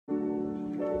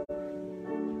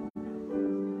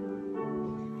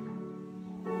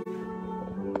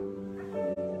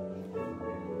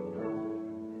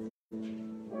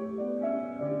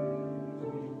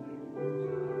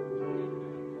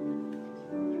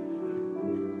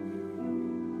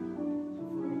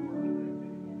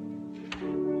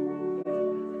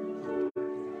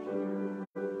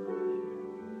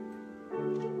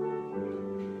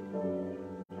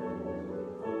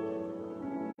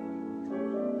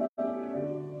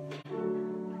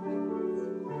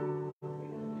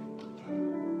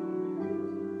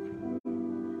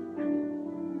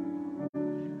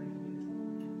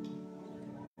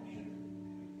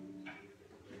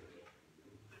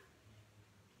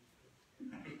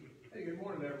Good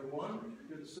morning, everyone.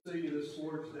 Good to see you this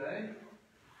Lord's Day,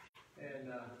 and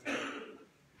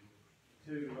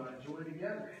to join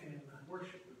together in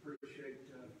worship. We appreciate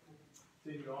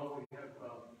seeing you all. We have,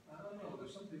 I don't know,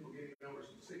 there's some people getting over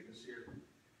some sickness here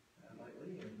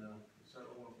lately, and so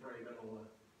I want to pray that will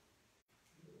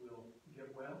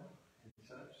get well and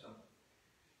such. So,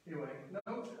 anyway,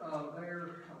 note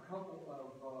there are a couple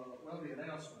of the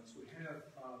announcements. We have,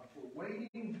 we're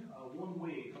waiting 1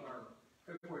 week on our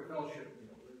February fellowship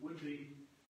meal. It would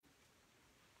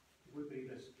be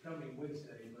this coming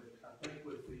Wednesday, but I think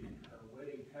with the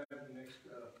wedding happening next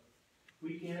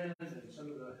weekend and some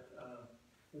of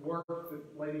the work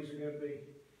that ladies are going to be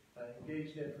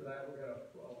engaged in for that, we're going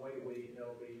to wait a week, and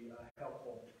it'll be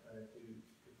helpful to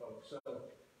folks. So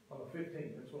on the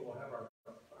 15th, that's when we'll have our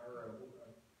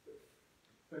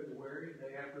February,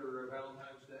 day after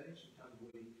Valentine's Day. Sometimes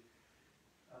we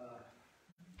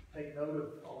take note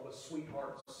of all the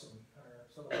sweethearts and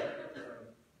some of that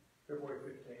February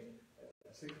 15th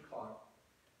at 6 o'clock.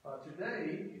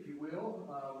 Today, if you will,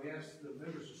 we asked the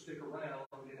members to stick around.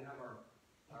 We didn't have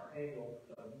our annual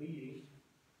meeting,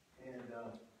 and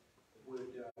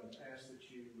would ask that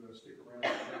you stick around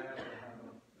for that and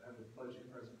have a budget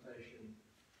presentation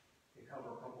and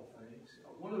cover a couple things.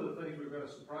 One of the things we're going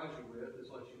to surprise you with is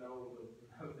let you know of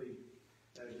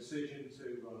the decision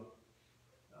to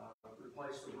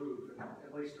replace the roof. And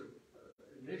at least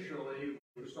initially,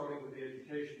 we were starting with the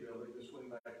education building, this wing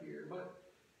back here, but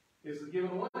it's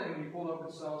given away. When you pulled up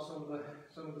and saw some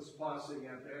of the supplies sitting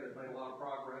out there that made a lot of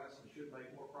progress and should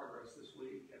make more progress this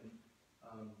week, and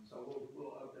so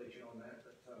we'll update you on that.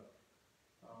 But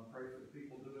pray for the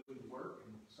people doing the work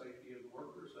and the safety of the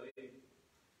workers.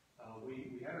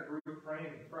 We had a group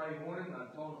praying Friday morning, and I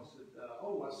told them, I said,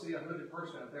 I see a hooded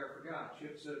person out there. I forgot.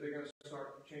 Chip said they're going to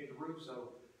start to change the roof,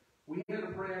 so we had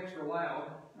to pray extra loud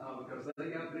because they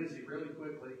got busy really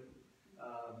quickly.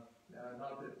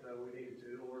 Not that we needed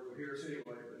to. The Lord would hear us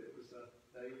anyway, but it was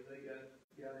they got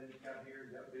here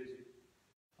and got busy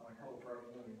on a cold Friday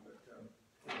morning.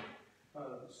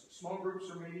 But small groups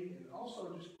are meeting, and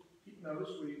also just notice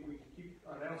we keep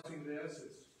announcing this.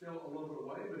 It's still a little bit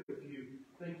away, but if you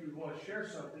think you want to share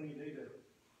something, you need to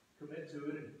commit to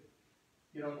it and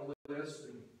get on the list.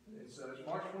 And it's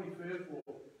March 25th.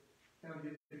 We'll kind of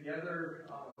get together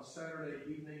on a Saturday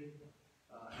evening,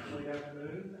 late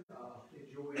afternoon.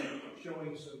 Enjoy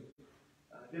showing some,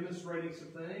 demonstrating some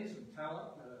things, some talent,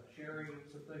 sharing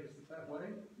some things that way,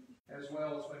 as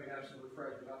well as maybe have some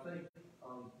refreshment. I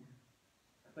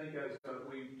think as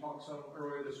we talked some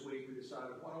earlier this week, we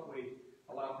decided, why don't we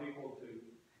allow people to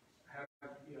have,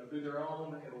 do their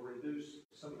own. It'll reduce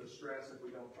some of the stress if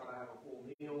we don't try to have a full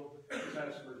meal. Just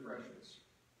have some refreshments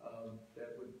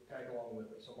that would tag along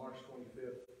with it. So March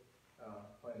 25th,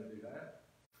 plan to do that.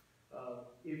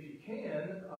 If you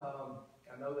can,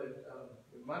 I know that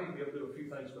we might even be able to do a few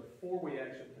things before we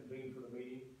actually convene for the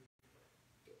meeting.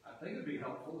 I think it would be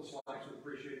helpful. The slides would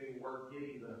appreciate any work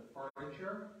getting the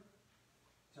furniture,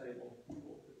 table,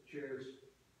 we'll put chairs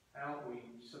out.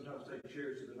 We sometimes take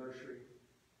chairs to the nursery.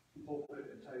 Pulpit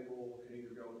and table can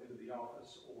either go into the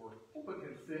office, or pulpit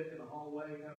can fit in the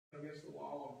hallway kind of against the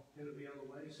wall and tend to be on the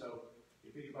way. So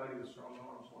if anybody with strong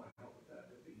arms want to help with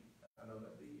that, I know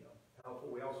that'd be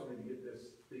helpful. We also need to get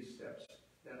these steps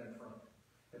down in front.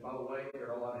 And by the way,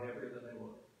 they're a lot heavier than they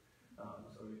look.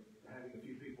 So having a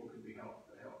few people could be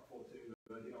helpful too.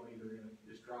 But you don't either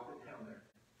just drop it down there.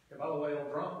 And by the way,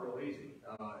 it'll drop real easy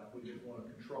if we just want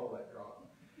to control that drop.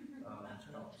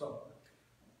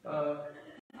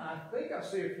 I think I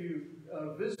see a few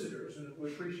visitors, and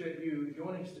we appreciate you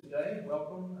joining us today.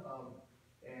 Welcome.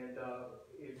 And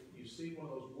if you see one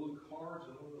of those blue cards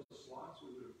and one of those slots,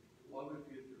 we would love it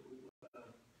if you would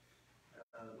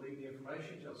leave the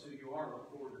information. Tell us who you are.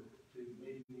 Look forward to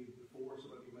meeting you before.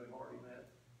 Some of you may have already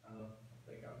met. I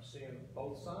think I'm seeing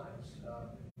both sides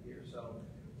here, so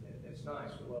it's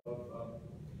nice. We love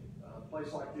a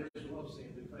place like this. We love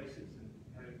seeing new faces and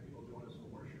having people join us for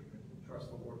worship. And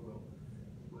trust the Lord will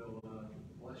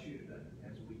bless you today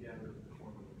as we gather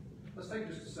before Him. Let's take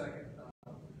just a second.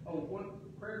 One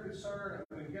prayer concern.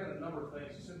 We've got a number of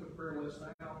things. Send the prayer list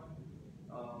out.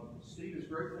 Steve is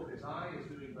grateful. His eye is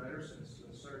doing better since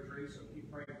surgery, so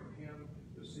keep praying for him.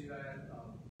 You'll see that.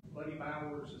 Buddy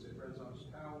Bowers is at Renaissance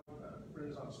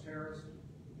Terrace.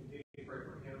 Continue to pray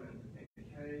for him and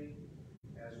Kay,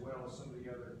 as well as some of the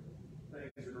other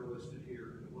things that are listed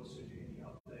here. We'll send you any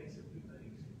updates and new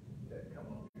things that come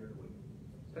up here. Let's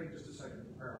take just a second to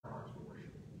prepare our hearts for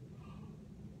worship.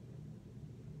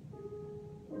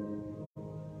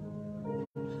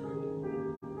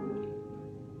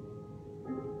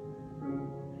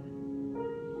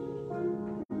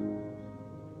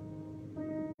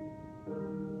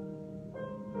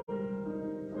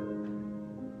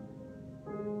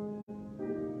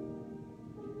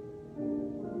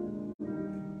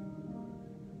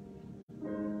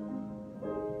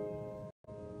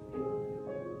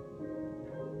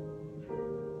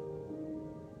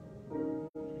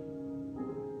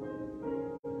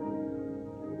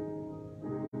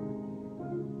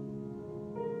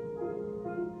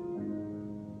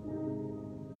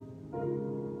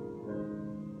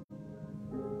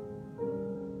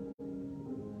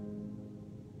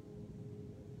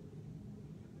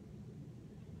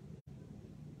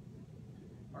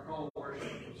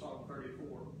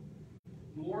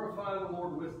 the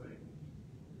Lord with me.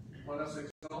 Let us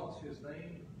exalt his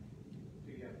name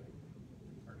together.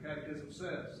 Our catechism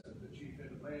says that the chief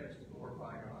end of man is to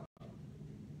glorify God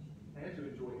and to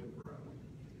enjoy him forever.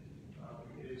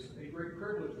 It is a great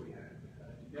privilege we have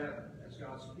to gather as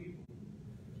God's people.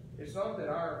 It's not that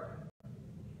our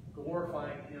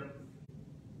glorifying him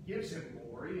gives him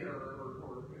glory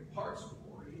or imparts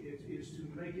glory. It is to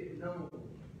make it known.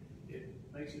 It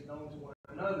makes it known to one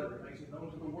another. It makes it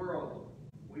known to the world.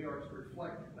 We are to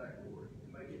reflect that glory,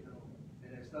 to make it known.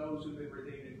 And as those who've been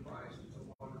redeemed in Christ, it's a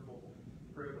wonderful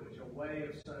privilege, a way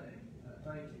of saying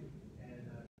thank you, and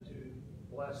to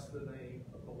bless the name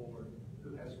of the Lord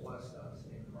who has blessed us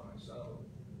in Christ. So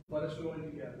let us join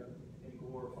together in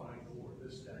glorifying the Lord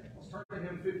this day. Let's turn to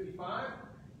hymn 55.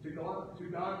 To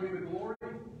God be the glory,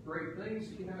 great things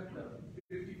he hath done.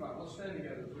 55. Let's stand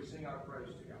together as we sing our praise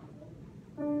to God.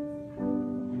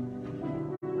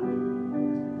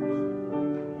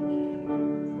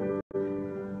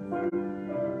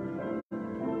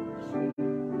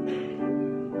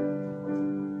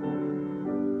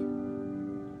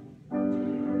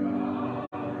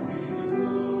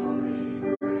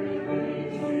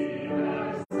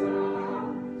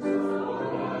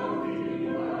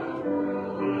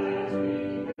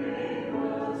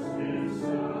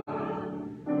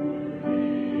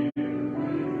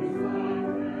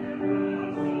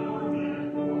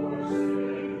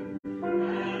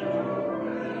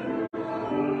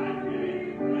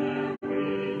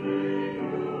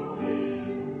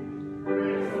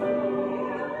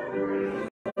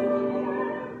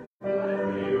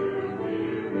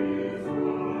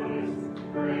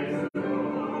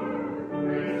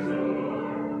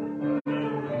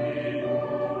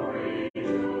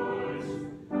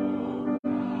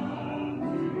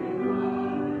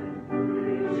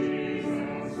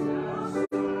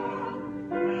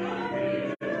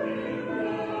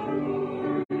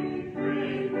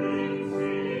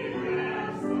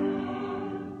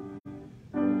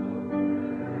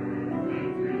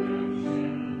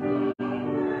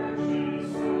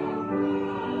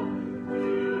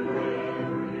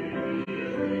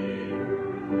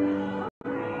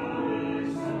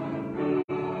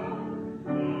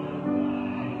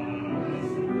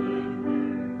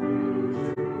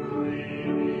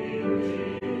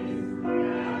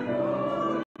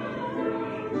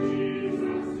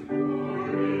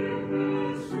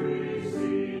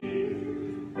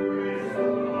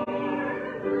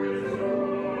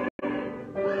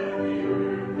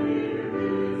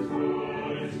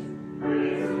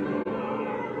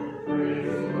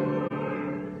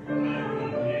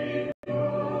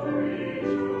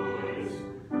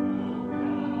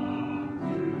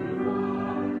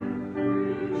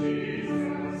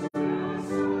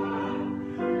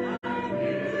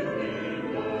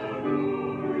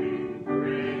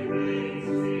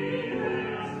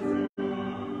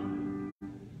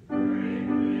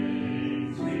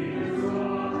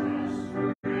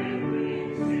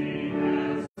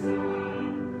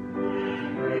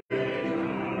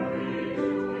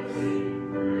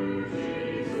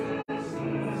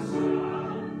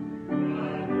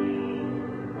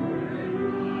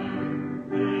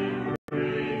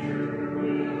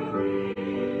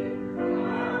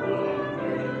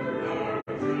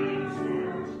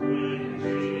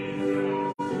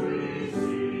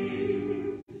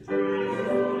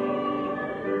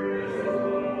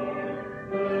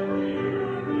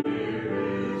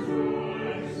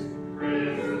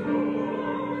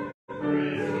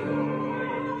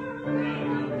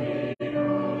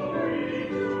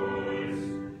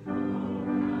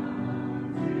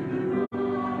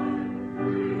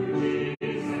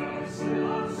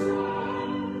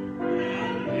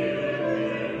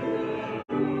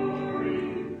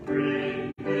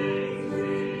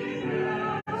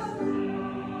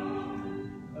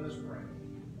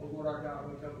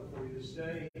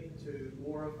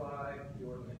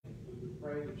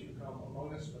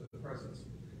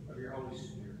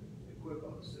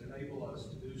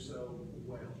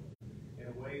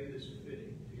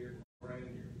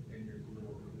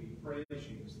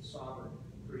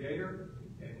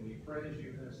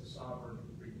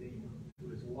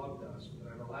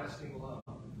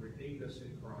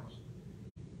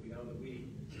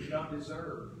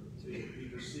 Deserve to be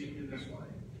received in this way,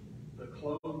 but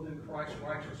clothed in Christ's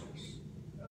righteousness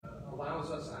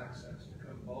allows us access to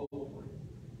come boldly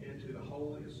into the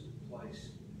holiest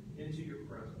place, into your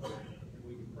presence. And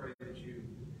we pray that you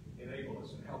enable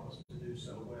us and help us to do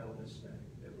so well this day,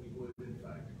 that we would in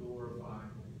fact glorify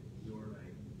your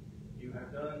name. You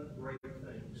have done great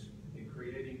things in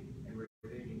creating and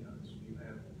redeeming us. You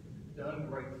have done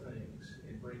great things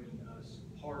in bringing us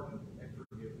pardon and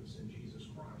forgiveness in Jesus'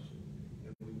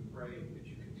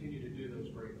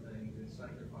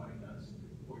 sanctifying us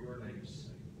for your name's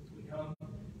sake. As we come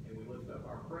and we lift up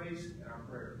our praise and our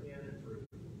prayer in and through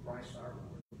Christ our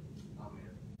Lord.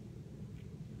 Amen.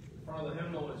 In front of the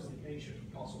hymnal is the ancient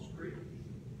Apostles' Creed.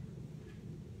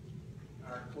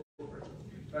 Our corporate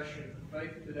confession of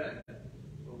faith today,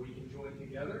 where we can join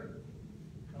together,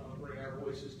 bring our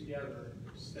voices together,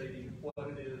 stating what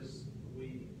it is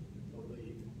we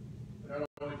believe. We not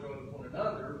only join with one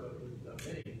another, but with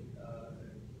many,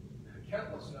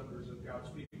 countless numbers of God's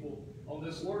people on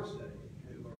this Lord's Day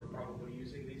who are probably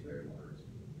using these very words.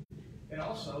 And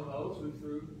also those who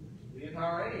through the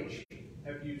entire age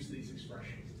have used these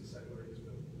expressions to say what it is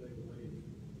they believe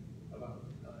about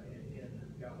in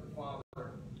God the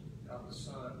Father, God the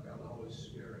Son, God the Holy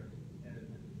Spirit,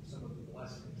 and some of the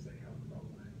blessings that come from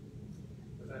that.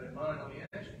 With that in mind, let me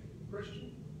ask you,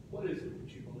 Christian, what is it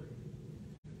that you believe?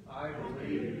 I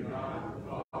believe in God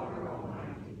the Father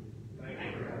Almighty,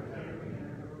 maker of heaven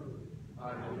and earth.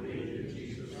 I believe in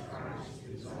Jesus Christ,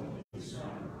 his only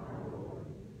Son, our Lord,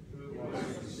 who was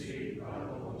conceived by the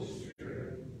Holy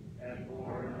Spirit and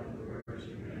born of the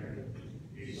Virgin Mary.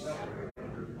 He suffered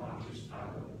under Pontius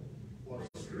Pilate, was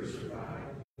crucified,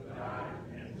 died,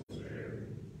 and was buried.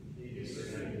 He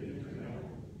descended into hell.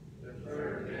 The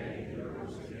third day he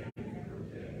rose again from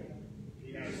the dead. He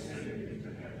ascended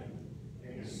into heaven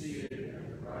and is seated at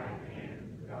the right hand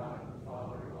of God the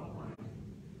Father Almighty.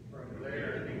 From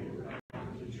there he will come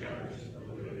to judge the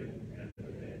living and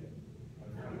the dead.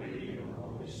 I believe in the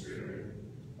Holy Spirit,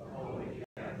 the Holy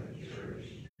Catholic Church,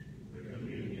 the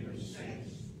communion of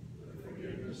saints, the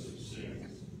forgiveness of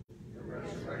sins, the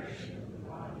resurrection of the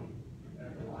body,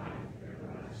 and the life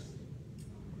everlasting.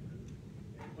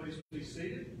 Please be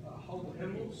seated. Hold the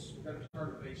hymnals. We're going to turn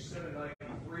to page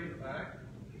 793 in the back.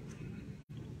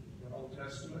 The Old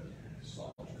Testament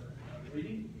Psalter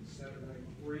reading,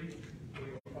 793.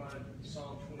 We will find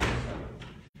Psalm 27.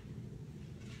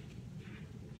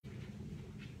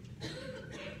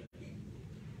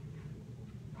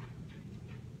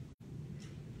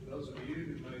 For those of you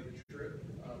who made the trip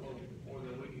a little more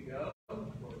than a week ago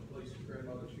for the police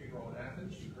grandmother's funeral in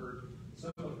Athens, you heard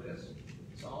some of this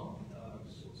song.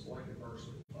 Selected verse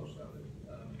of most of it.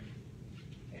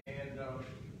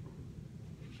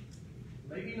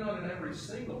 Maybe not in every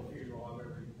single funeral I've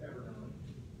ever done,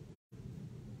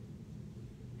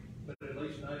 but at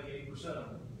least 98% of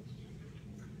them,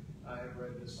 I have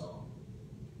read this song.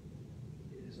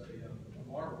 It is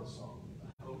a marvelous song.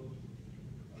 I hope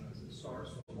as it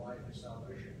starts with life and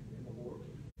salvation in the Lord,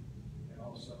 and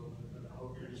also the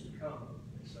hope that is to come.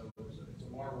 And so it's a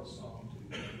marvelous song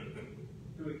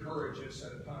to encourage us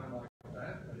at a time like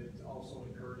that, but it also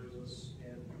encourages us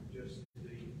in just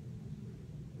the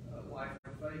life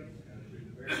of faith and through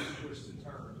the various twists and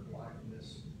turns of life in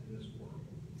this world.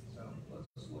 So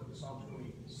let's look at Psalm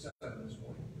 27 this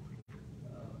morning.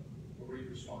 We'll read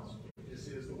responsibly. This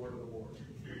is the word of the Lord.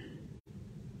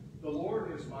 The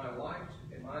Lord is my light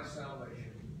and my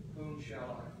salvation. Whom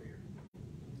shall I fear?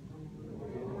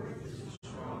 The Lord is the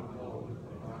stronghold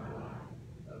of my life.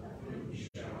 Of whom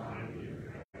shall I be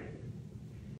afraid?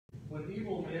 When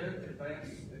evil men advance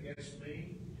against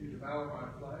me to devour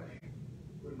my flesh,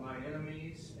 when my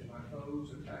enemies and my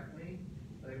foes attack me,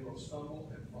 they will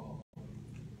stumble and fall.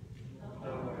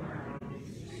 Though my enemies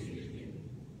deceive me,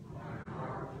 my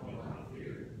heart will not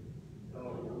fear.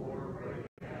 Though war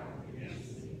break out against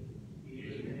me,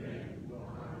 even then will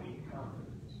I be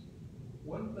confident.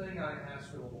 One thing I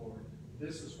ask of the Lord,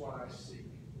 this is what I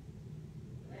seek,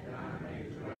 that I may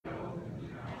dwell in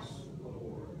the house of the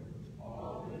Lord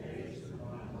all the days of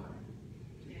my life,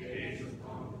 to gaze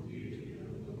upon the beauty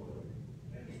of the Lord,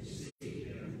 and to seek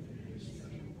him in his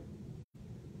temple.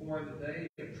 For in the day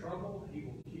of trouble he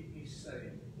will keep me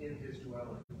safe in his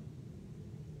dwelling.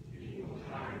 He will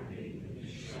hide me in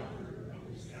the shelter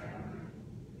of his tabernacle,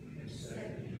 and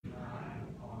set me high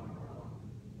upon a rock.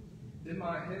 Then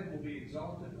my head will be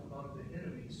exalted among the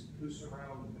enemies who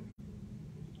surround me.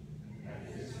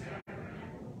 At his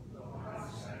tabernacle, though I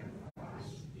sacrifice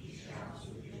these shouts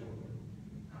of joy,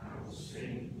 I will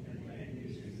sing and make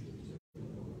music to the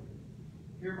Lord.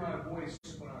 Hear my voice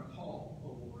when I call, O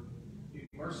Lord. Be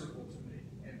merciful to me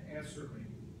and answer me.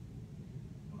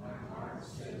 My heart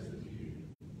says of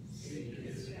you, seek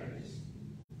his face.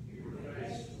 Your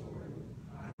face, Lord,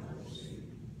 I will seek.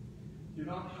 Do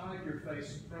not hide your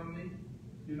face from me.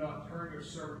 Do not turn your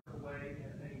servant away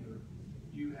in anger.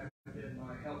 You have been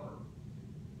my helper.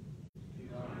 Do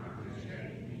not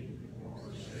reject me or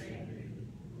forsake me,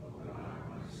 O God,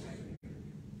 my Savior.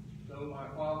 Though my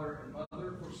father and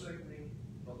mother forsake me,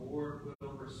 the Lord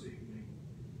will receive me.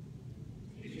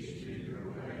 Teach me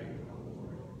your way, O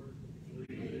Lord. Lead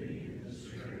me in the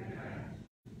straight path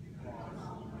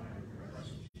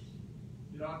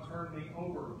turn me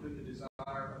over to the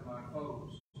desire of my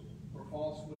foes, for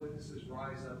false witnesses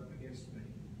rise up against me,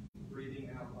 breathing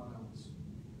out violence.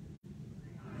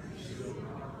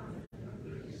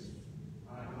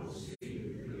 I will see the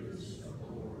goodness of the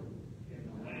Lord in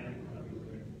the land of the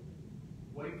living.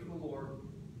 Wait for the Lord,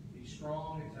 be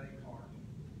strong and take heart,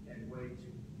 and wait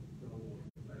for the Lord.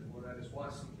 And Lord, that is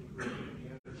blessing to bring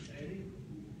the understanding.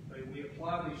 May we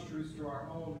apply these truths to our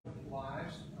own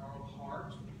lives, our own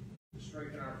heart, to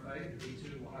strengthen our faith. We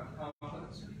too will have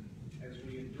confidence as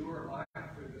we endure life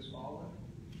through this fallen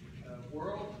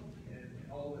world and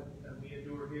all that we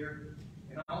endure here.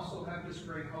 And also have this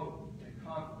great hope and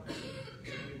confidence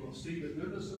that we will see the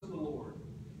goodness of the Lord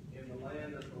in the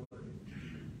land of the living.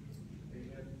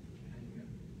 Amen. Amen.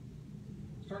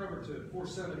 Let's turn over to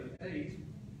 478.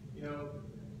 You know,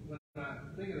 when I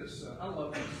think of this, I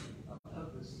love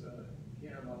this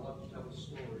hymn. I love to tell the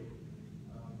story.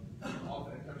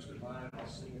 Often it comes to mind, I'll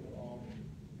sing it along,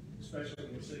 especially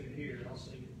when we sing it here. I'll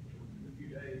sing it in a few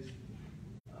days.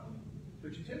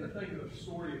 But you tend to think of the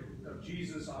story of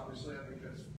Jesus, obviously. I think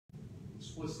that's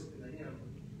explicit in the hymn.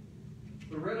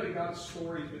 But really, God's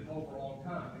story has been told for a long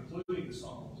time, including the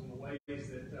Psalms, and the ways that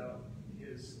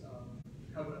His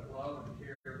covenant love and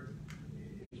care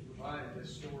is provided.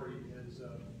 This story is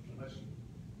a much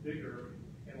bigger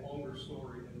and longer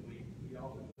story than we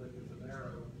often think of the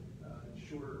narrow and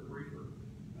shorter, briefer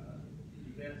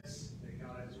events that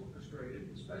God has orchestrated,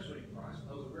 especially in Christ.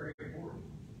 Those are very important.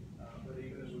 But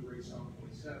even as we read Psalm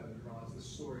 27, we realize this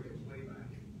story goes way back.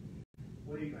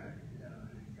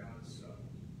 God's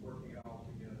working it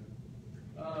all together.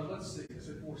 Let's see. It's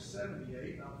at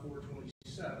 478, not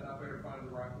 427. I better find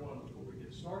the right one before we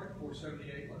get started.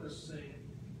 478. Let us sing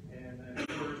and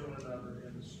encourage one another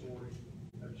in the story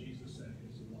of Jesus and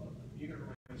His love. You can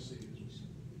remain seated as we sing.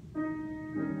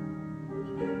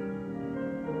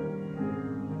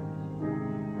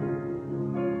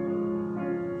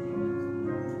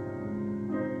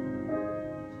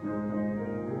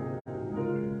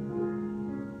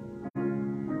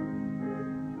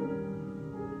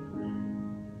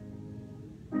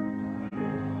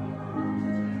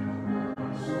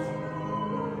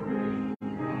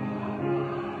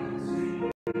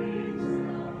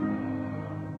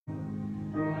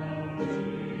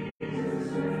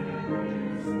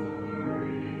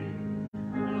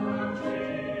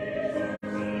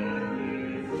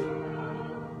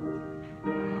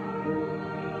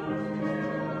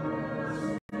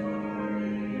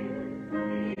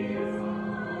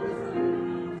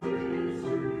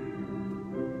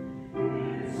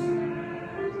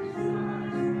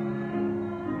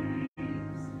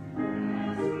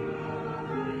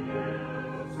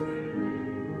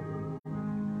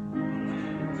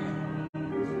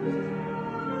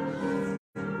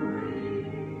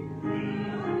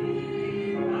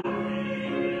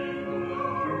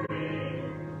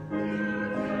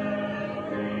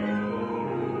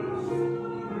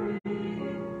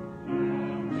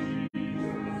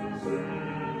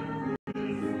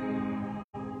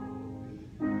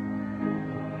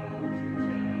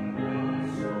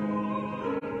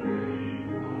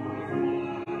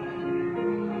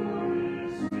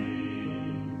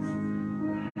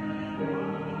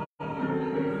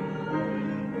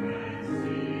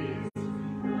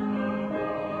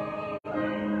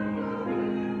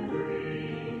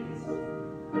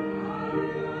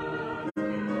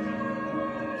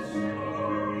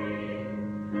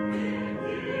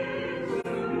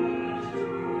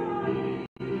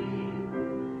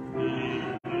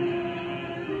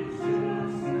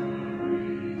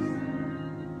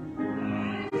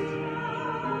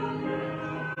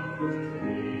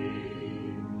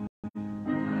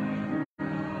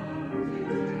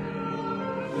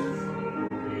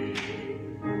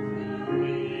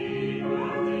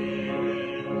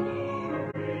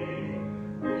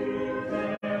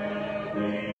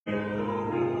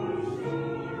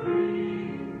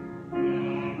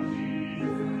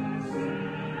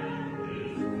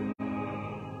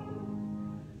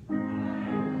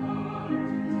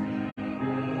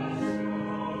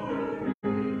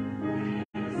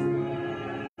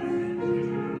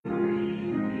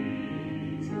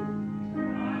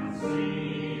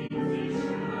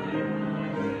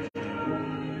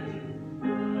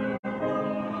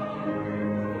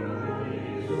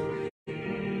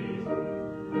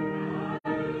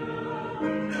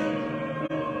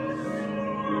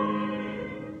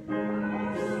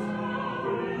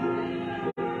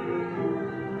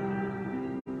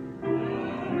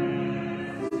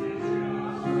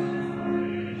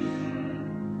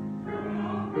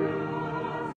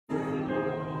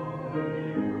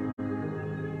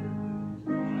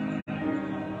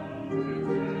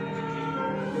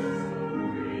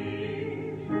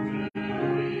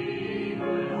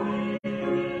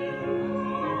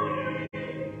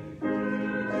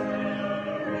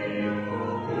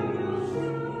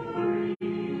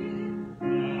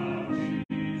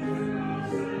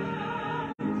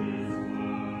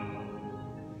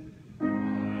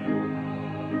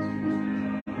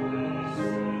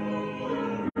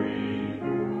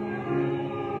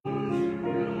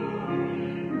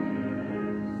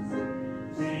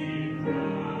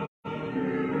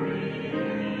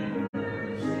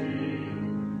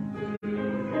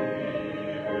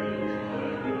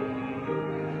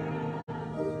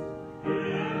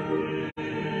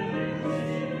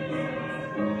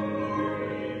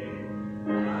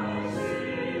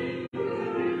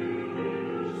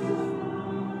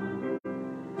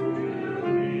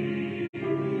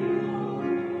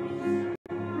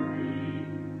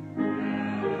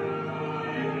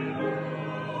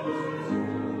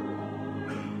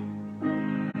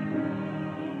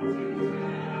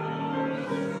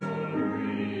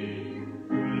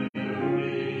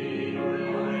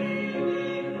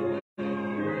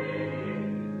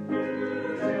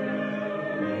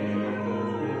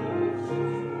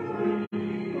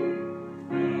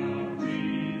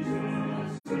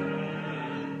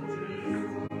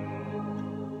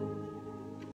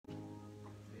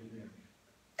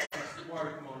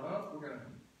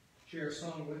 share a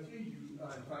song with you.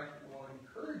 In fact, I want to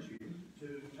encourage you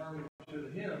to turn to the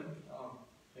hymn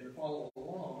and to follow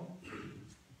along.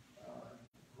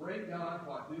 Great God,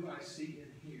 what do I see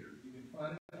and hear? You can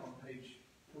find it on page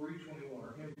 321,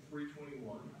 or hymn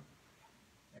 321,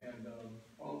 and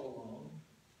follow along.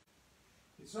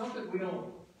 It's not that we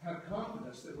don't have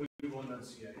confidence that we will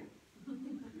enunciate,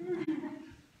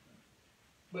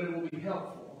 but it will be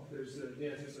helpful. It's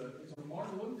a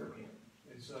Martin Luther hymn,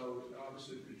 and so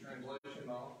obviously the translation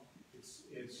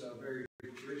it's very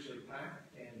richly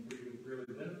packed, and we would really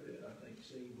benefit. I think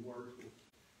seeing the words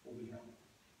will be helpful.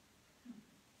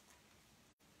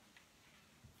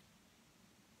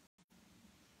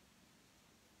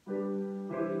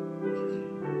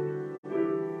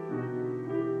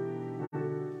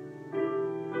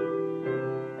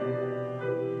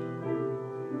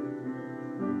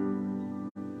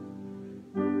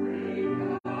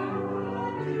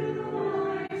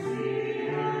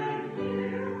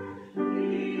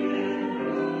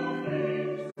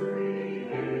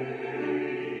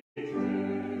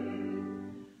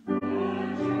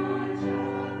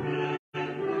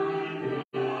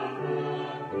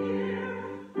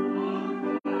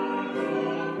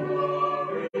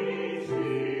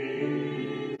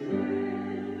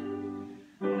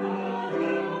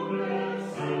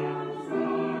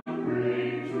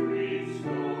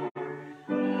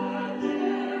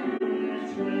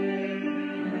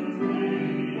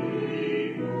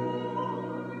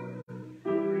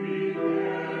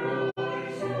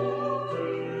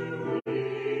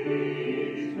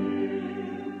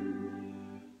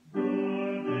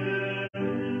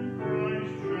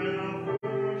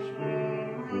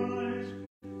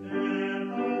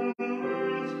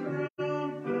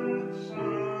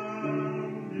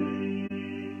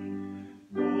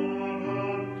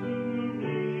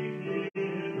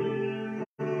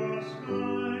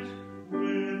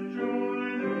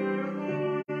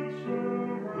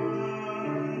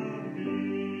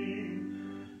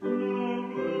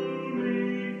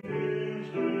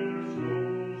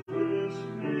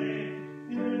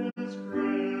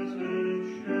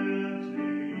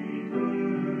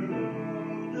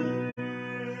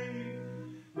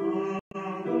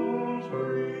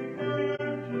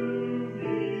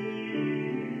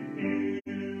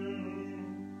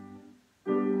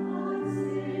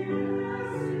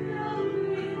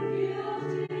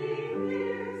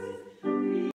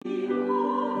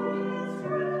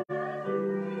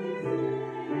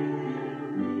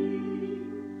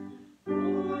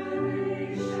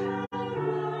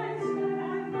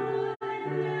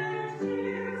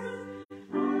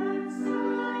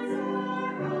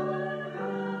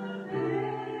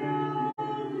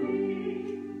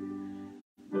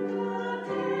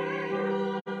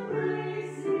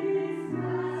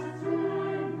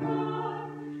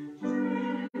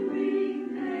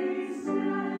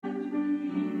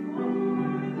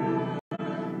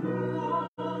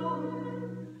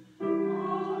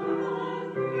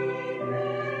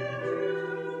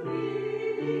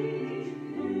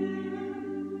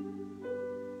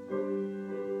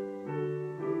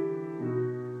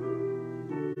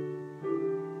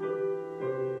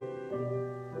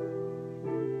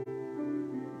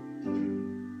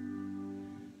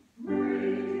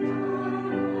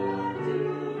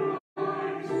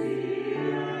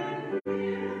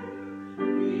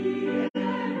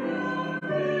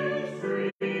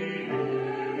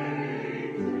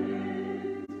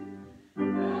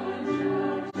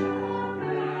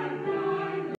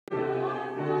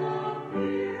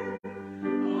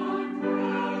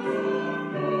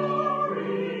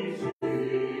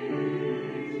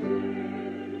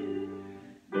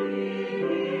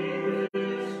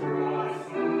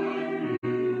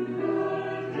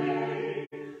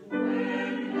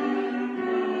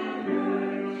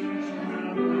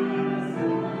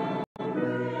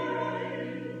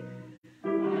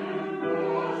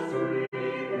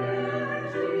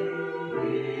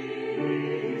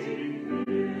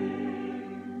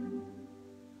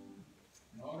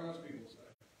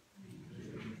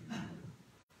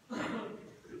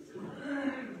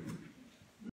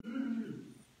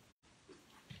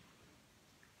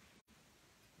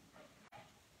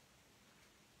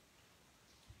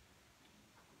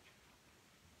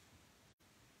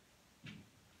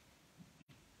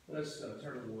 Let's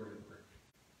turn to the Lord in prayer.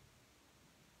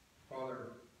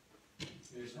 Father,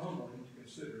 it is humbling to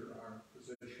consider our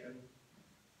position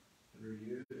under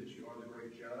you, that you are the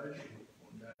great judge.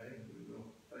 One day we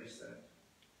will face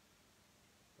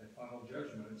that final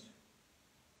judgment.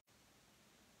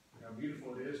 And how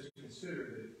beautiful it is to consider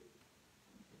that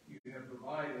you have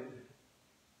provided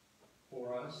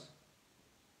for us,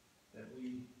 that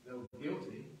we, though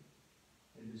guilty,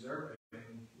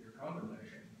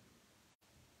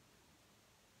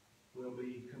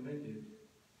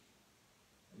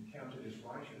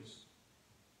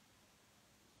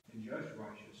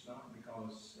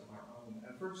 because of our own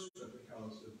efforts, but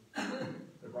because of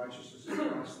the righteousness of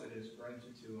Christ that is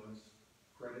granted to us,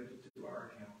 credited to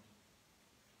our account.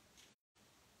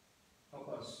 Help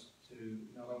us to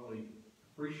not only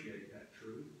appreciate that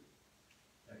truth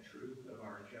of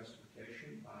our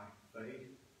justification by faith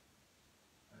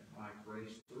and by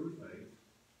grace through faith,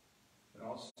 but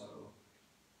also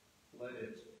let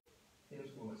it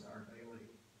influence our daily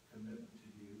commitment to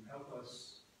you. Help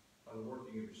us, by the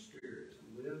working of your Spirit,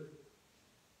 to live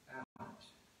out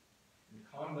in the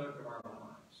conduct of our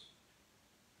lives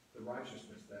the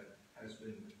righteousness that has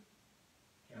been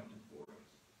counted for us.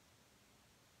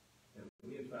 That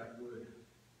we, in fact, would,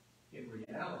 in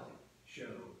reality,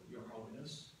 show your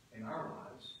holiness in our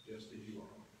lives, just as you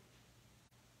are holy.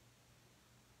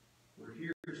 We're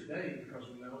here today because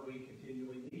we know we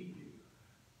continually need you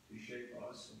to shape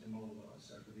us and to mold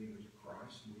us after the image of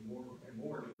Christ, and we more and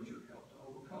more need your help to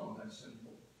overcome that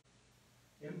sinful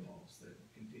impulse that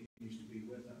continues to be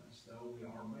with us. Though we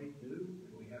are made new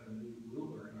and we have a new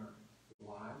ruler in our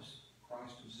lives,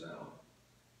 Christ himself,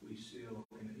 we still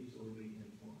can easily be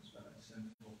influenced by that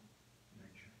sinful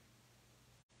nature.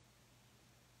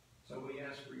 So we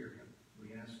ask for your help.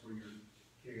 We ask for your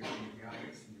care and your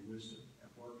guidance and your wisdom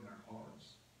at work in our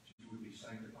hearts, that you would be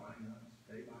sanctifying us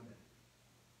day by day.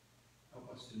 Help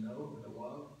us to know and to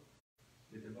love,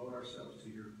 to devote ourselves to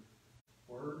your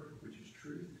word, which is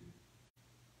truth,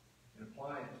 and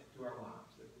apply it to our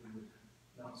lives, that we would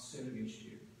not sin against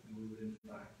you, and we would, in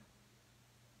fact,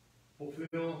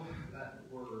 fulfill that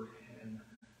word and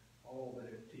all that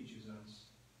it teaches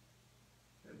us,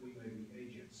 that we may be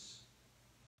agents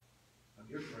of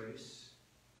your grace,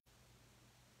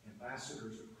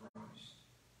 ambassadors of Christ,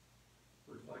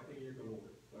 reflecting your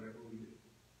glory, whatever we do.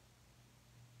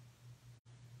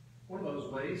 One of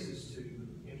those ways is to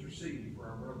intercede for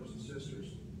our brothers and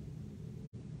sisters.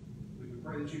 We would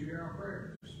pray that you hear our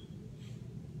prayers.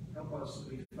 Help us to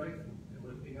be faithful in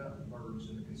lifting up the burdens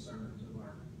and the concerns of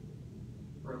our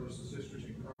brothers and sisters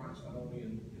in Christ, not only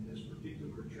in this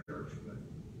particular church, but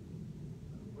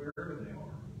wherever they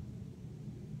are.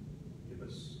 Give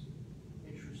us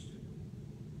interest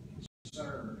and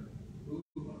concern. Move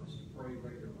us to pray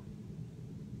regularly.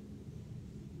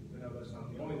 We know that's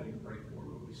not the only thing to pray for,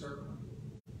 but we certainly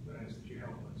would ask that you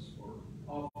help us. For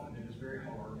often it is very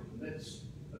hard in the midst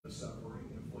of suffering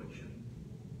and affliction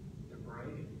to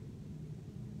pray.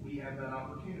 We have that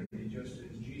opportunity, just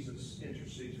as Jesus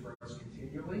intercedes for us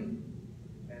continually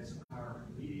as our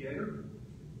mediator.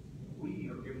 We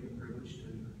are given the privilege to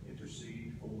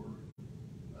intercede for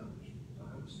others. So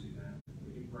help us do that.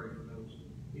 We do pray for those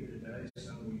even today.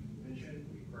 Some we mentioned.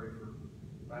 We pray for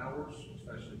Bowers,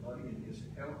 especially Buddy and his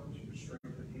health, that you would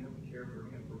strengthen him, care for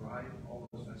him, provide all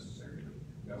that's necessary.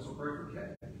 We also pray for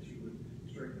Kate, that you would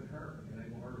strengthen her,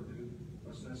 enable her to do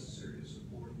what's necessary to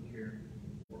support and care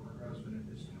for her husband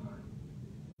at this time.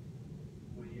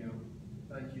 We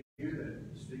thank you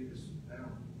that Steve is now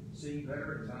seeing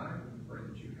better at time. We pray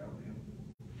that you help him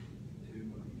to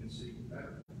even see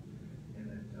better, and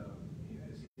that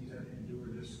as he's had to endure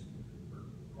this for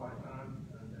quite a time,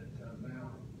 that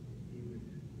now he would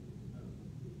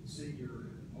see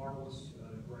your marvelous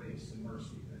grace and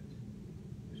mercy that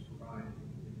is provided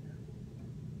in him.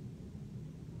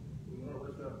 We want to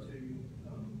lift up to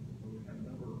we have a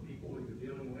number of people either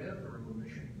dealing with or in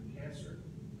remission from cancer,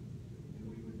 and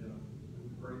we would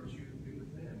pray that you would be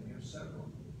with them. We have several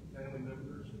family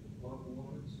members and loved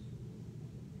ones.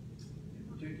 In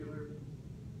particular,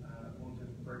 I want to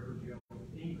pray for Jill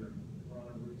Ingram,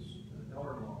 Ron Ruth's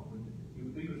daughter-in-law. You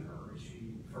would be with her as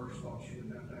she first thought she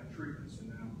would have to have treatments, and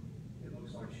now it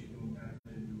looks like she's going to have to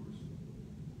endure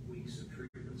weeks of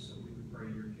treatment. So we would pray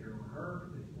your care over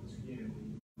her. That once again,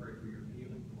 we pray for your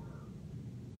healing for her,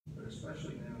 but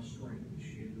especially now strength as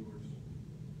she endures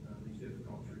these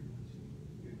difficult treatments.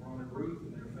 Give Ron and Ruth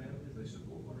and their families, they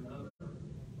support one another,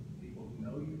 people who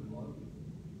know you and love you.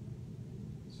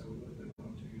 So we lift them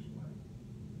up to you as well.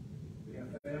 We have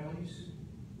families,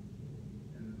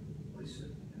 and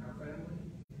Lisa and our family,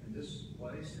 in this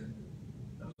place, and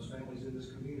those families in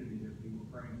this community that we were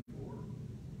praying for,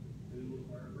 who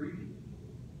are grieving.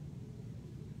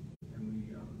 And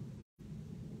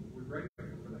we're grateful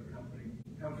for that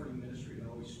comforting ministry of the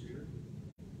Holy Spirit.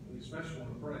 We especially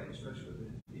want to pray, especially for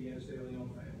the Diaz de Leon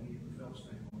family, the Phelps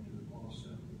family, who have lost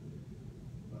a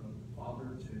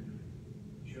father to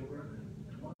children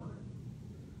and mother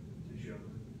to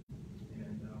children.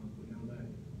 And we know that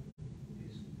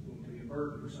is going to be a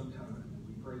burden for some time.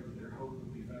 We pray that their hope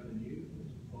will be found in you,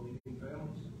 believing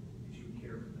families, that you would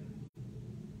care for them,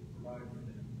 provide for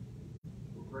them.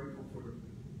 We're grateful for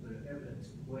the evident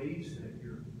ways that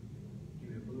you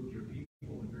have moved your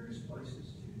people in various places.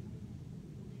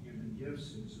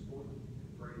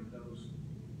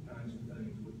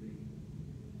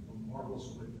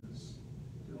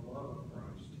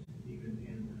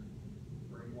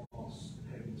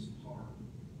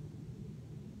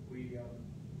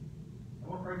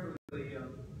 pray for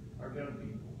our young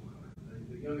people,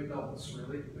 the young adults,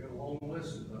 really. We have a long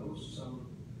list of those.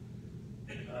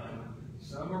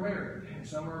 Some are married, and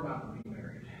some are about to be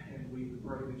married. And we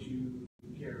pray that you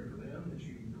care for them, that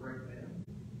you direct them.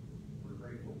 We're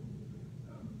grateful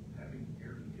having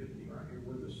Eric and Tiffany right here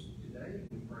with us today.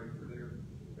 We pray for their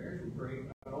marriage. We pray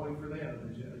not only for them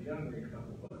as a young married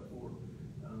couple, but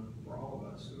for all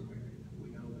of us who are married. We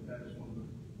know that that is one of the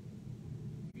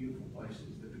beautiful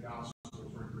places that the gospel is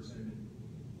represented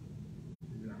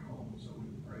in our home. So we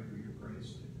pray for your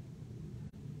grace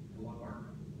to love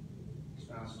our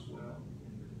spouses well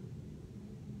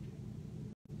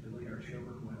and to lead our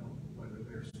children well, whether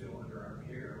they're still under our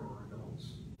care or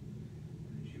adults,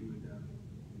 and that you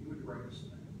would direct us in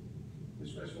that. We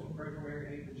especially want to pray for Mary,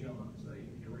 Hank, and John as they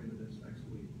enter into this next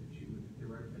week, that you would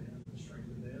direct them and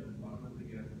strengthen them and bond them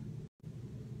together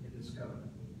in this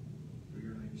covenant for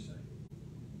your name's sake.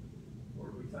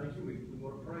 Lord, we thank you. We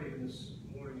want to pray this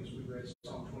morning as we read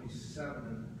Psalm 27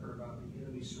 and heard about the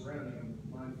enemy surrounding them,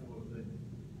 mindful of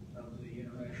the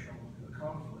international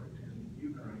conflict in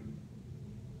Ukraine.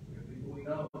 We have people we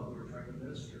know who are trying to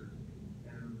minister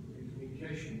and are in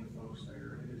communication with folks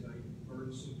there. It is a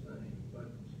burdensome thing,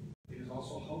 but it is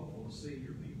also hopeful to see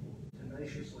your people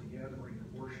tenaciously gathering to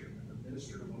worship and to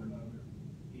minister to one another,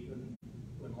 even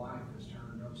when life is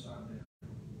turned upside down.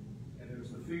 And there's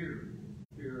the fear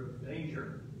of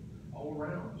danger all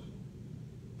around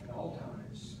at all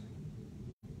times.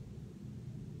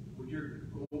 Would your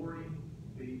glory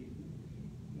be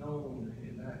known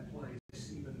in that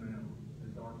place even now,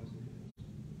 as dark as it is?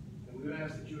 And we would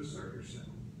ask that you assert yourself,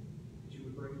 that you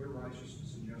would bring your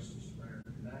righteousness and justice to bear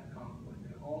in that conflict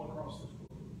and all across this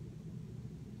globe.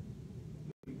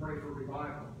 We pray for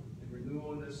revival and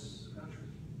renewal in this country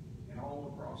and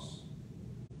all across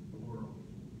the world,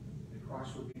 that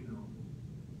Christ would be known,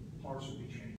 hearts would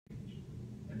be changed,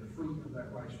 and the fruit of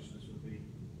that righteousness would be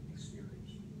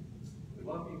experienced. We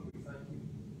love you. We thank you.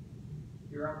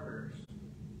 Hear our prayers.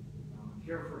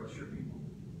 Care for us, your people,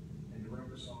 and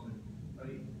direct us on in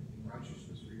faith and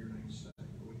righteousness for your name's sake.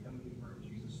 For we come to you in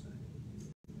Jesus' name.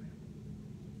 Amen.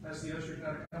 As the ushers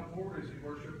now come forward as we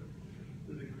worship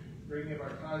to the bringing of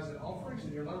our tithes and offerings,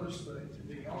 and you'll notice that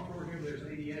the offering here, there's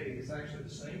 88. It's actually the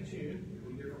same tune.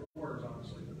 It'll be different words,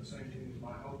 obviously, but the same tune is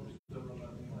My Hope is Built on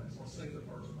Nothing Less. Let's sing the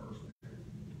first verse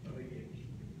of 88.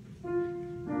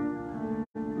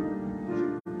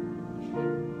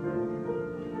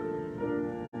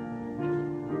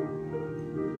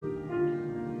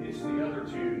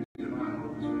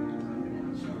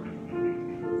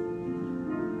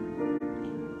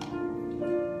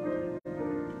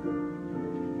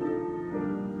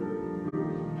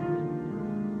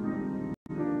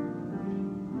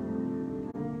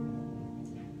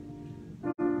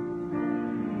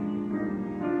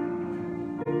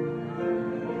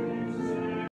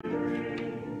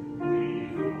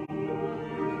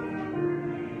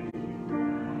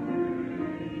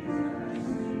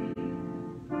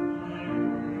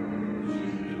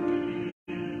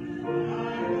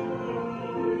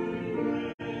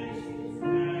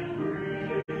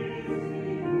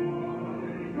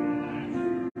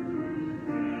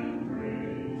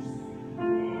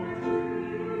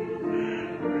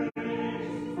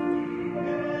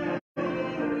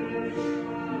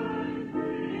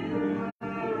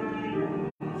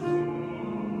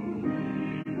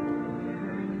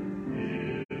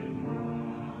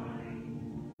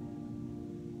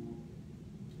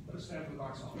 Stand for the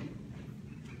box song.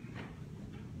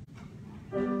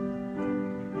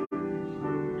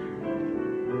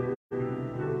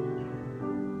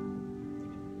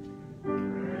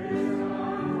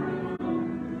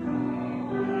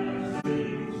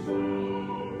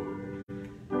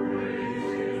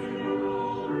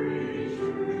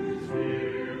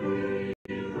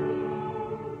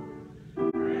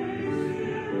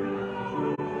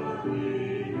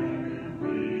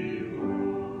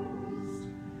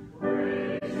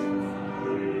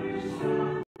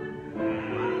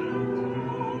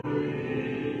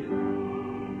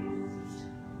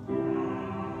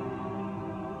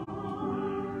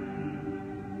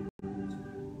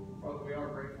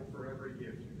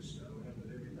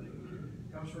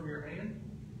 From your hand,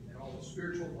 and all the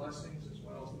spiritual blessings as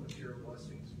well as the material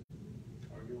blessings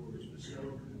are yours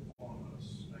bestowed upon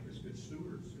us. Make us good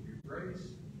stewards of your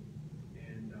grace,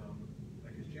 and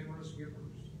make us generous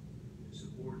givers to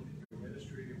support your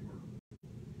ministry and your work.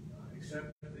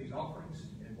 Accept these offerings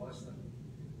and bless them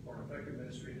for an effective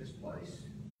ministry in this place,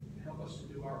 and help us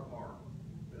to do our part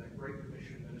for that great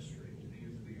commission ministry to the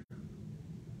ends of the earth.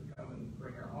 We come and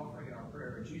bring our offering and our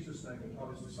prayer in Jesus' name. We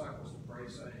taught his disciples to pray,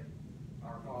 saying,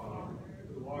 Our Father,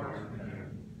 who art in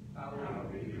heaven,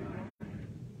 Hallowed be thy name.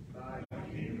 Thy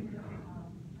kingdom come.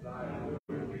 Thy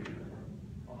will be done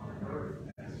on earth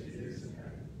as it is in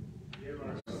heaven. Give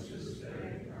us this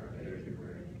day our daily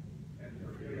bread, and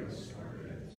forgive us our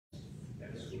debts,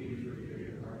 as we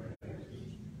forgive our debtors.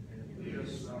 And lead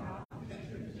us not into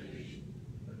temptation,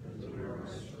 but deliver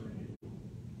us from evil.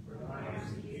 For thine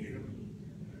is the kingdom,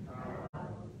 and the power,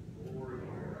 and the glory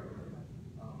forever.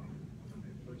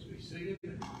 Amen. Please be seated.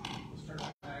 Let's turn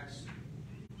to Acts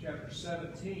chapter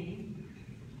 17.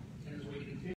 As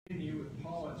we continue with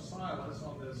Paul and Silas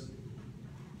on this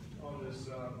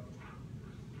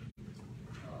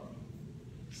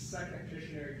second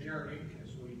missionary journey,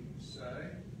 as we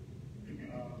say.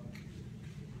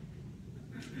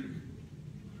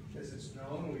 As it's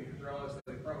known, we realize that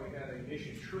they probably had a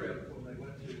mission trip when they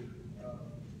went to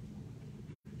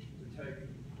take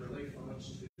relief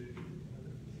funds to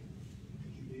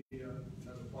Judea and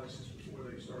other places before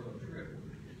they started the trip.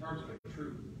 In terms of a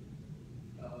true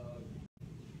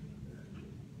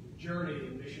journey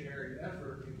and missionary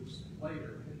effort, it was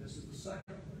later, and this is the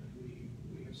second one.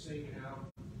 We have seen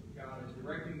how God is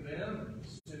directing them and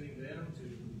sending them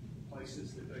to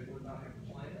places that they would not have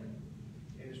planned,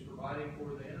 and is providing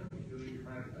for them and doing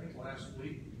dramatic things. Last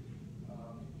week,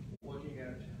 looking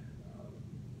at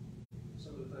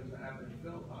some of the things that happened in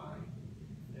Philippi,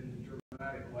 in the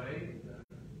dramatic way the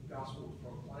gospel was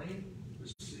proclaimed,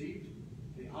 received,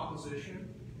 the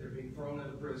opposition, they're being thrown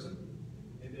into prison,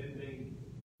 and then being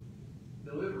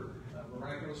delivered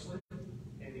miraculously,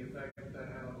 and the effect that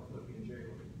had on the Philippian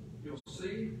jailer. You'll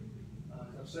see,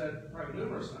 as I've said probably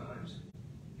numerous times,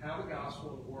 how the gospel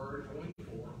and the word going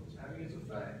forth is having its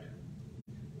effect,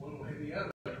 one way or the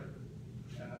other,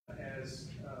 as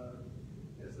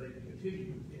they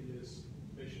continue in this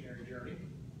missionary journey.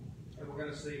 And we're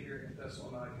going to see here in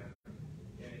Thessalonica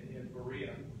and in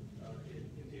Berea, it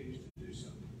continues to do so.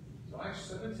 So Acts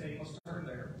 17, let's turn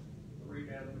there. We'll read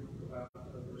down to about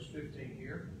verse 15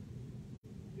 here.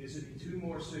 Visiting two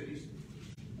more cities,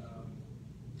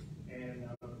 and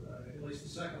at least the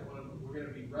second one, we're going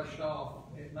to be rushed off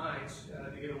at night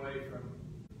to get away from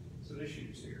some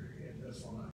issues here in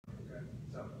Thessalonica. Okay,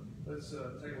 so let's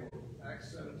take a look.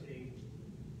 Acts 17,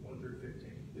 1 through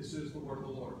 15. This is the word of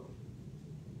the Lord.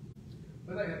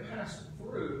 When they had passed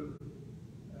through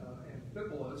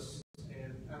Amphipolis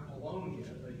and Apollonia,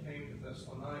 they came to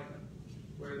Thessalonica,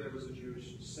 where there was a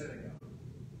Jewish synagogue.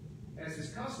 As his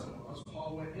custom was,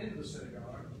 Paul went into the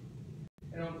synagogue,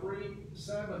 and on 3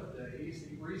 Sabbath days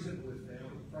he reasoned with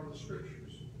them from the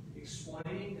Scriptures,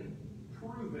 explaining and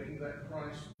proving that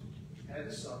Christ had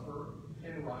to suffer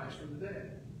and rise from the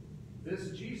dead.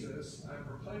 This Jesus I am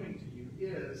proclaiming to you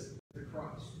is the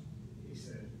Christ, he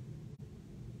said.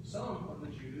 Some of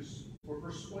the Jews were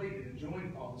persuaded and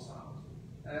joined Paul and Silas,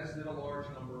 as did a large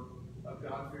number of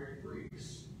God-fearing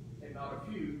Greeks, and not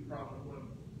a few prominent women.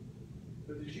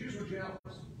 But the Jews were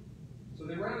jealous, so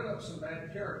they rounded up some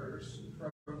bad characters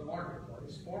from the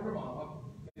marketplace, formed a mob,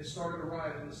 and started a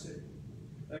riot in the city.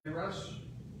 They rushed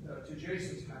to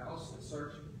Jason's house and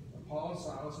searched Paul and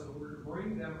Silas in order to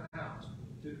bring them out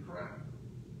to the crowd.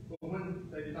 But when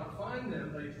they did not find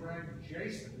them, they dragged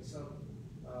Jason and some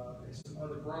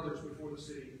other brothers before the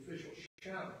city officials,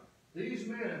 shouting, "These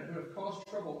men who have caused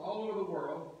trouble all over the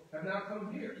world have now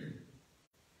come here,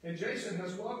 and Jason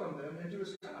has welcomed them into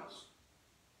his house.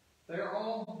 They are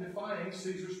all defying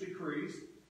Caesar's decrees,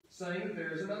 saying that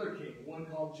there is another king, one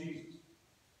called Jesus."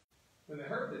 When they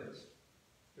heard this,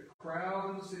 the crowd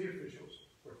and the city officials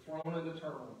were thrown into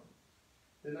turmoil.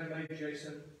 Then they made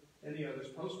Jason and the others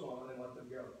post bond and let them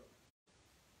go.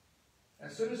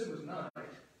 As soon as it was night,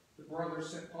 the brothers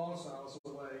sent Paul and Silas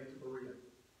away to Berea.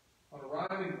 On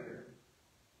arriving there,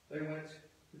 they went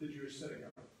to the Jewish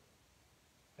synagogue.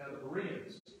 Now the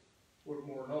Bereans were of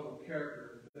more noble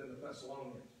character than the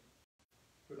Thessalonians,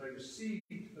 for they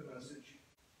received the message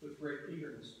with great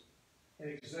eagerness and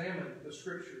examined the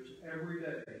Scriptures every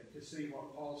day to see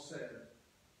what Paul said,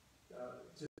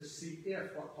 to see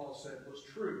if what Paul said was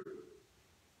true.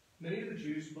 Many of the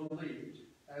Jews believed,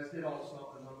 as did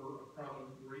also a number of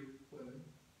prominent Greek women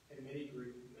and many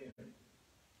Greek men.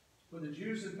 When the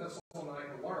Jews in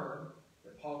Thessalonica learned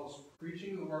that Paul was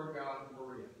preaching the word of God in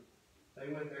Berea,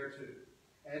 they went there too,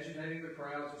 agitating the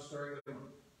crowds and stirring them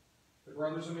up. The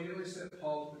brothers immediately sent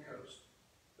Paul to the coast,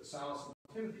 but Silas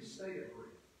and Timothy stayed at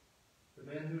Berea. The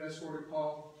men who escorted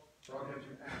Paul brought him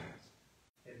to Athens,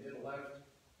 and then left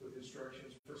with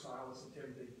instructions for Silas and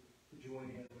Timothy to join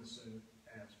him as soon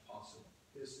as possible.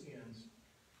 This ends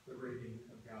the reading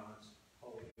of God's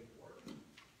holy word.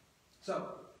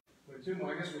 So, with two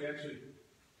more, I guess we actually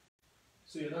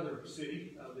see another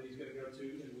city that he's going to go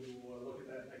to, and we will look at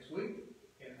that next week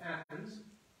in Athens.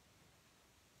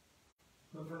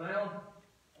 But for now,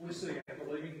 we see after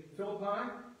leaving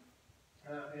Philippi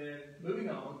and moving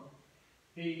on,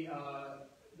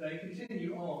 they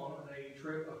continue on a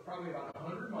trip of probably about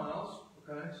 100 miles.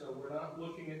 Okay, so we're not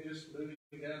looking at just moving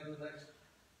down to the next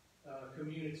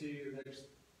community or next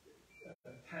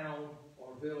town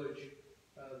or village.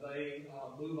 They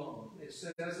move on. It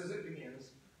says as it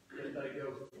begins that they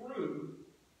go through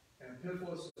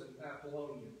Amphipolis and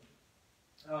Apollonia.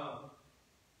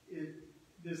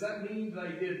 Does that mean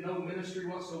they did no ministry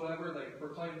whatsoever? They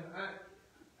proclaimed,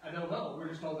 I don't know. We're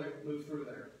just told they moved through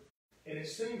there. And it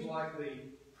seems like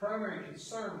the primary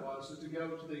concern was to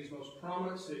go to these most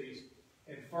prominent cities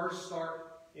and first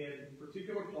start in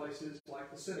particular places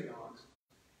like the synagogues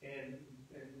and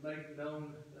make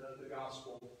known the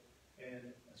gospel,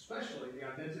 and especially the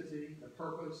identity, the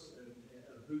purpose, and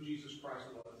of who Jesus Christ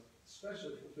was,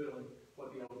 especially fulfilling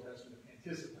what the Old Testament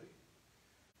anticipated.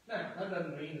 Now, that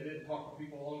doesn't mean they didn't talk to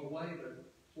people along the way, but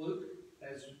Luke,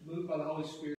 as moved by the Holy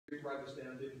Spirit to write this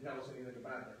down, didn't tell us anything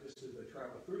about that. Just as they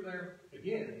traveled through there,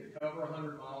 again, to cover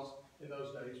 100 miles in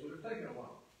those days would have taken a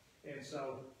while. And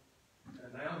so,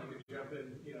 now you can jump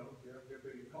in, jump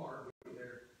in your car and be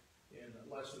there in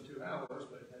less than 2 hours,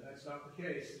 but that's not the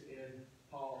case in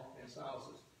Paul and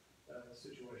Silas'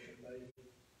 situation. They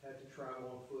had to travel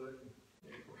on foot and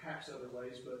perhaps other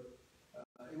ways, but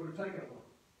it would have taken a while.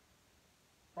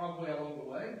 Probably along the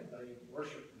way, they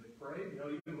worshiped and they prayed.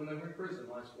 Even when they were in prison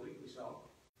last week, we saw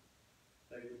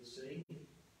they would sing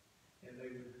and they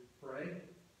would pray.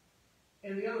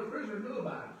 And the other prisoners knew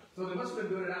about it. So they must have been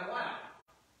doing it out loud.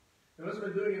 They must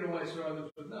have been doing it in a way so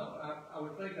others would know. I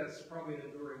would think that's probably an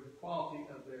enduring quality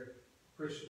of their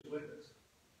Christian witness.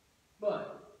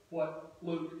 But what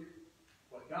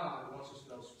God wants us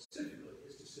to know specifically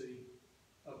is to see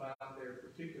about their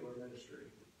particular ministry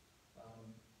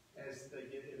as they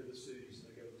get into the cities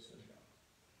and they go to the synagogue.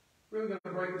 We're going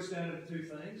to break this down into 2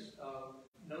 things.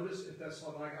 Notice in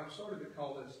Thessalonica, I've started to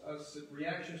call this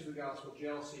reactions to the gospel,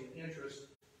 jealousy, and interest.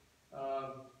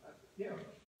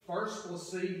 First,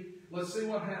 let's see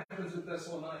what happens in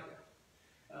Thessalonica.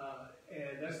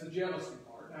 And that's the jealousy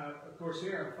part. Now, of course,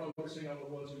 here I'm focusing on the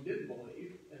ones who didn't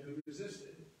believe and who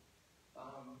resisted.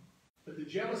 But the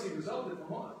jealousy resulted from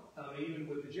what? Even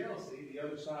with the jealousy, the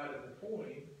other side of the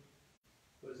coin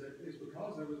is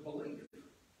because there was belief.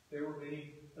 There were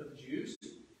many of the Jews.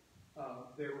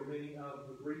 There were many of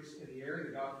the Greeks in the area,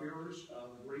 the God-fearers,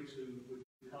 the Greeks who would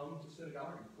come to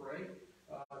synagogue and pray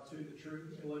to the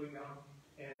true and living God.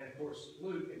 And, of course,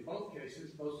 Luke, in both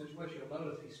cases, both situations, you'll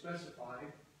notice he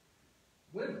specified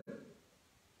women.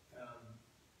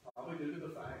 Probably due to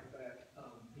the fact that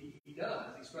he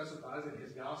does. He specifies in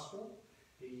his gospel.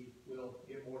 He will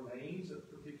give more names of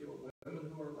particular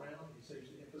women who are around. He seems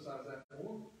to emphasize that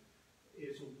more.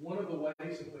 It's one of the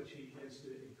ways in which he tends to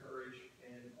encourage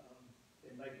and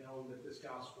make known that this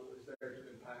gospel is there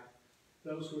to impact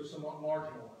those who are somewhat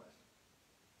marginalized.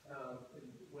 And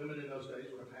women in those days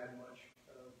would have had much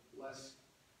less,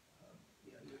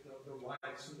 the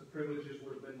rights and the privileges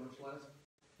would have been much less.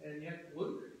 And yet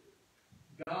Luke,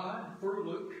 God, through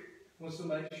Luke, wants to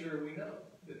make sure we know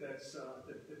that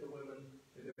the women,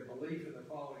 that their belief in their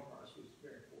following Christ was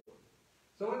very important.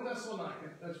 So in Thessalonica,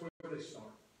 that's where they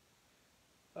start.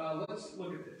 Let's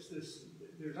look at this.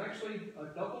 There's actually a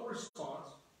double response,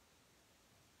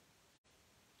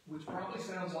 which probably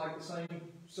sounds like the same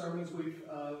sermons we've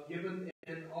given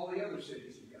in all the other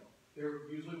cities you go. There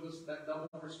usually was that double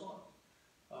response.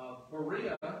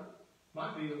 Berea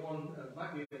might be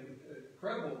an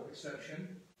incredible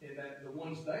exception in that the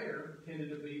ones there tended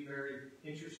to be very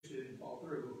interested in Paul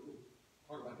through. We'll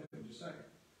talk about that in just a second.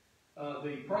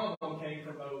 The problem came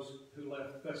from those who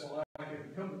left Thessalonica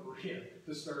and come to Berea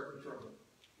to stir the trouble.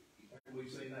 And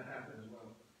we've seen that happen as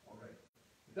well already.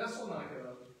 In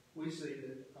Thessalonica, we see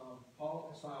that Paul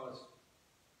and Silas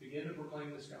begin to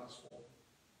proclaim this gospel,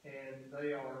 and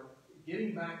they are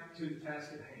getting back to the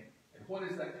task at hand. And what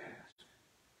is that task?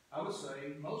 I would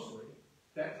say mostly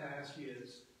that task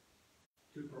is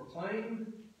to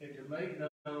proclaim and to make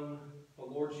known the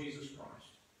Lord Jesus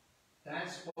Christ.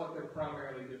 That's what they're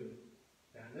primarily doing.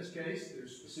 Now, in this case,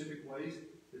 there's specific ways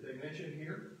that they mention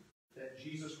here that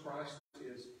Jesus Christ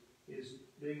is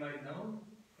being made known.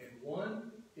 And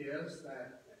one is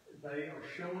that they are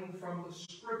showing from the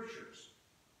Scriptures.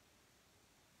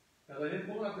 Now, they didn't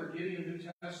pull out their Gideon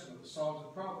New Testament, the Psalms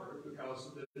and Proverbs,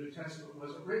 because the New Testament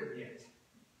wasn't written yet.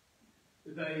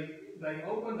 They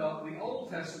opened up the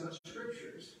Old Testament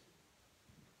Scriptures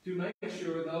to make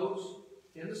sure those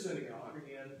in the synagogue,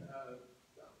 again, I'll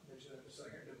mention that in a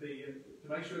second, to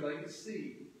make sure they could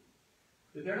see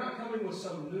That they're not coming with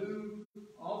some new,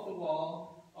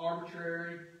 off-the-wall,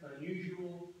 arbitrary,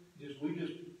 unusual, we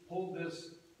just pulled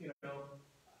this,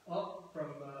 up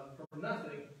from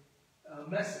nothing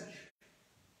message.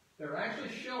 They're actually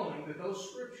showing that those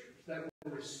scriptures that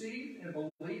were received and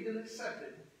believed and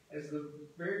accepted as the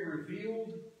very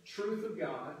revealed truth of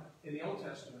God in the Old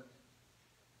Testament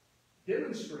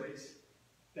demonstrates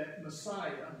that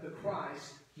Messiah, the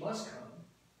Christ, must come.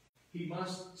 He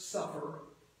must suffer,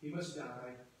 he must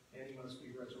die, and he must be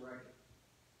resurrected.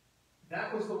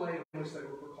 That was the way in which they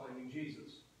were proclaiming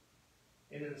Jesus.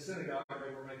 And in the synagogue,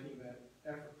 they were making that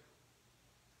effort.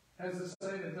 As the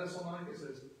saying in Thessalonica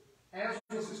says, as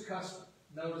was his custom.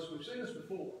 Notice, we've seen this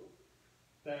before,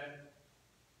 that,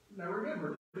 now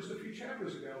remember, just a few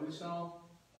chapters ago, we saw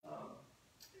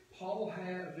Paul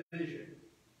had a vision.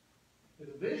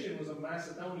 The vision was a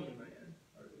Macedonian man,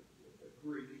 or a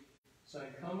Greek,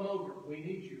 saying, come over, we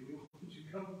need you, we want you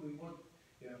to come, we want,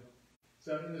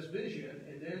 So in this vision,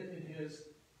 and then in his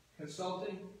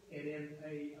consulting, and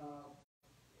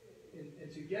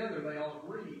and together they all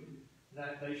agreed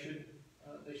that they should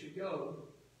go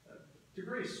to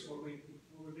Greece, what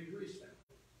would be Greece now.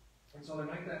 And so they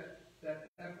make that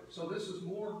effort. So this is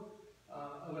more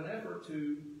of an effort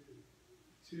to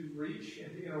reach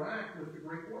and to interact with the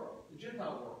Greek world, the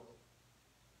Gentile world.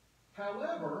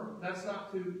 However, that's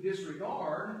not to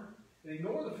disregard and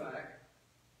ignore the fact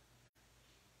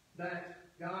that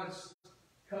God's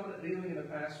covenant dealing in the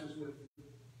past was with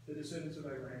the descendants of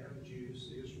Abraham, the Jews,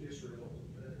 Israel,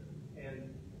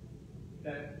 and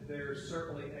that there's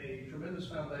certainly a tremendous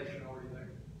foundation already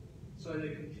there. So they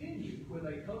continued, when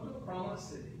they come to the promised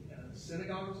city, and a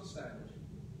synagogue was established.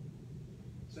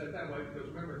 Said that way because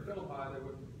remember in Philippi,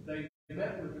 they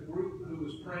met with the group who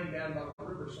was praying down by the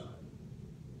riverside.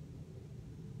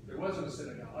 There wasn't a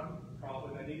synagogue.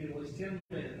 Probably they needed at least 10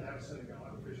 men to have a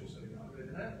synagogue, official synagogue. They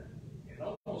didn't have it.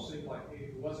 It almost seemed like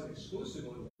it wasn't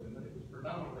exclusively women, it was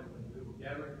predominantly women who were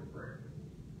gathering for prayer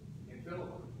in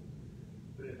Philippi.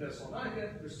 But in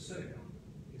Thessalonica, there's a synagogue.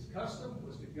 His custom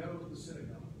was to go to the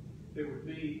synagogue. There would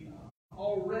be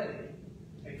already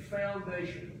a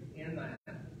foundation in that.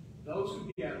 Those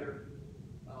who gathered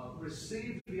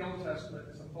received the Old Testament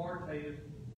as authoritative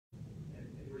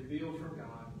and revealed from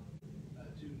God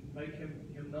to make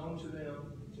him known to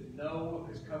them, to know of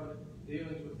his covenant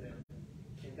dealings with them.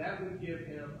 And that would give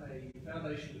him a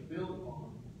foundation to build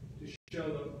upon to show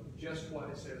them just what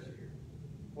it says here.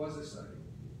 What does it say?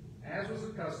 As was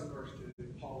the custom, verse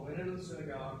 2, Paul went into the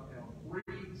synagogue, and on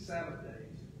 3 Sabbath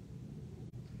days,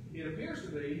 it appears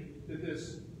to be that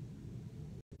this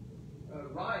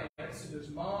riots, this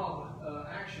mob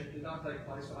action did not take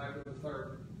place until after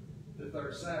the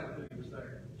third Sabbath that he was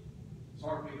there. It's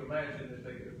hard for me to imagine that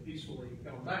they could have peacefully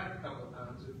gone back a couple of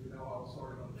times if all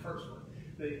started on the first one.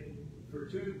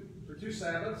 For two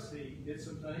Sabbaths, he did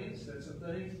some things, said some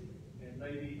things, and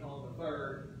maybe on the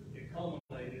third, it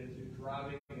culminated into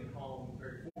driving it home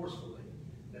very forcefully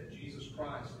that Jesus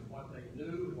Christ and what they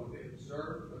knew, and what they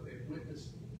observed, what they had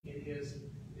witnessed in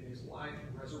his life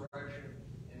and resurrection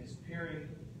and his appearing,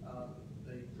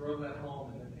 they drove that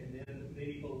home, and then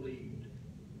many believed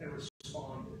and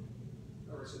responded.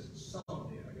 Or it says some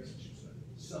did, I guess I should say.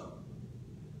 Some.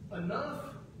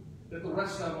 Enough that the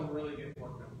rest of them really get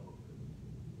worked up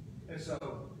over. And so,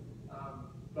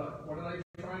 but what are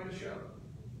they trying to show?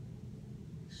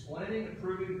 Explaining and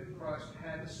proving that Christ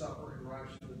had to suffer and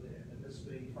rise from the dead, and this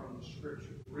being from the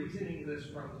Scriptures. Reasoning this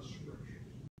from the Scriptures.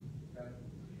 Okay?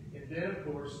 And then, of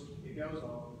course, it goes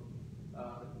on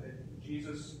that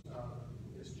Jesus,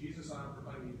 this Jesus I'm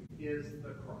proclaiming is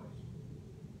the Christ.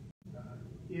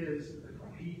 Is the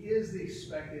Christ. He is the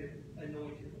expected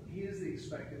anointed one. He is the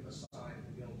expected Messiah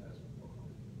in the Old Testament.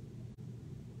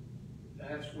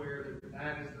 That's where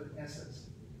that is the essence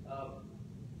of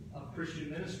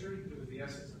Christian ministry. It was the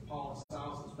essence of Paul and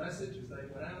Silas's message as they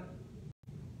went out.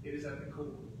 It is at the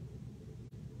core.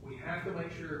 We have to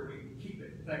make sure we keep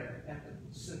it there at the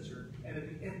center and at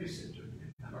the epicenter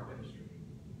of our ministry.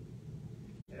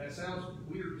 And that sounds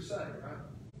weird to say, right?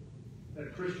 That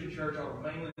a Christian church ought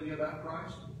to mainly be about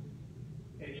Christ.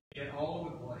 And yet all over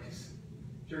the place,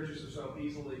 churches are so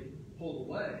easily pulled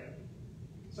away.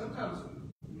 Sometimes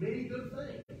many good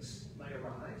things may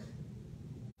arise.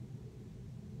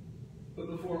 But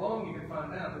before long you can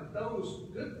find out that those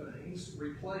good things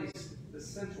replace the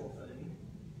central thing,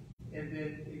 and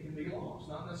then it can be lost.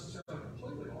 Not necessarily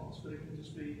completely lost, but it can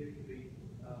just be,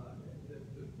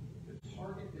 the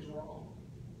target is wrong.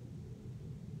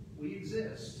 We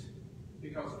exist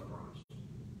because of Christ.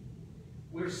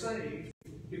 We're saved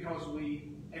because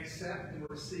we accept and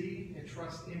receive and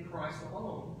trust in Christ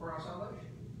alone for our salvation.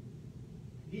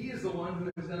 He is the one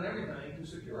who has done everything to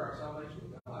secure our salvation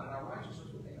with God and our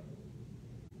righteousness with Him.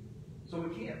 So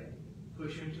we can't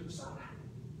push Him to the side.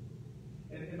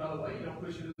 And by the way, you don't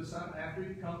push Him to the side after you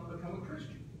become a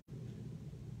Christian.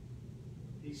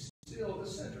 He's still the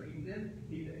center.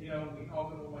 We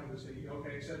often will say,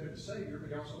 okay, accept Him as Savior, but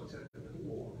you also accept Him as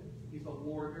Lord. He's the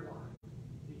Lord of your life.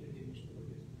 He continues to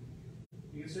lead it.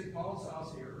 You can see Paul and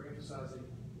Silas here emphasizing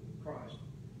Christ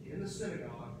in the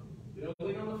synagogue,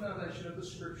 building on the foundation of the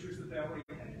Scriptures that they already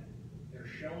had. They're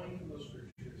showing from those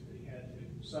Scriptures that He had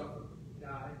to suffer,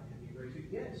 die, and be raised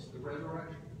again. Yes, the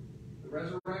resurrection. The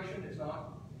resurrection is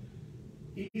not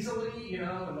easily,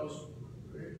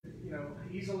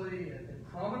 easily and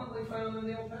prominently found in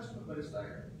the Old Testament, but it's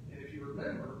there. And if you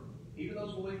remember, even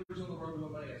those believers on the road to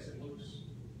Emmaus in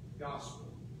Luke's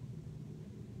Gospel,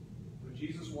 when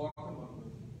Jesus walked among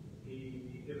them,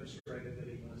 He demonstrated that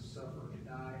He must suffer and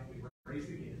die and be raised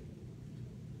again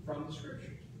from the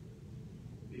Scriptures,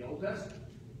 the Old Testament.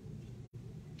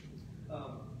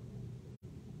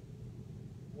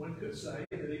 One could say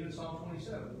that even Psalm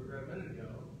 27, we read a minute ago,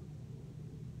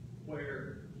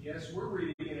 where, yes, we're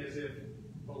reading it as if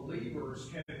believers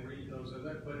can read those,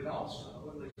 but it also,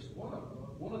 at least one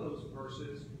of those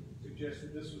verses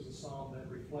suggested this was a psalm that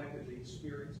reflected the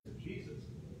experience of Jesus,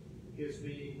 his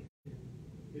being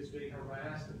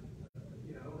harassed and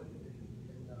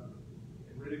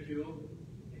ridiculed,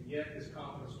 and yet his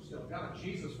confidence was still in God.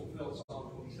 Jesus fulfilled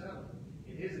Psalm 27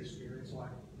 in his experience like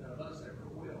none of us ever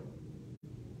will.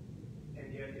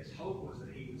 And yet his hope was that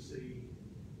he would see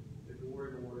the glory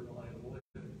of the Lord in the land of the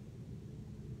living.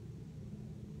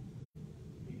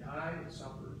 He died and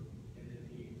suffered, and then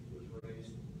he was raised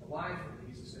to life, and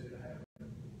he's ascended to heaven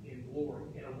in glory,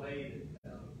 in a way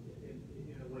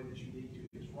that you need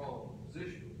to his role and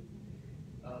position.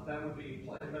 That would be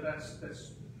play, but that's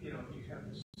you have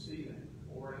to see that.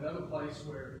 Or another place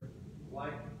where,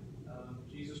 like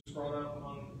Jesus brought up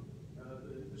among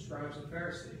the scribes and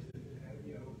Pharisees,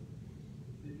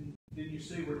 didn't you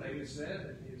see where David said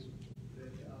that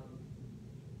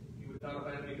you would not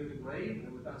abandon me to the grave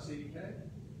and would not see decay?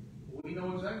 Well, we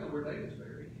know exactly where David's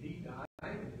buried. He died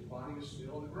and his body is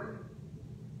still in the grave.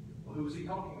 Well, who was he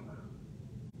talking about?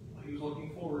 Well, he was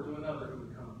looking forward to another who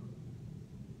would come,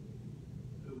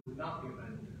 who would not be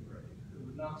abandoned to the grave, who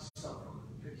would not suffer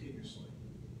continuously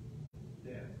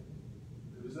death.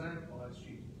 Who is that? Well, that's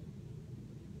Jesus.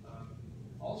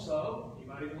 Also, you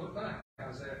might even look back.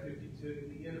 Isaiah 52,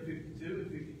 the end of 52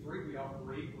 and 53, we often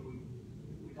read when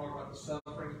we talk about the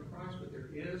suffering of Christ, but there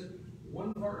is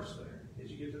one verse there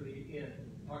as you get to the end,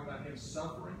 talking about Him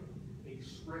suffering, being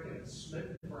stricken and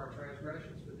smitten for our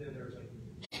transgressions, but then there's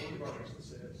one verse that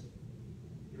says,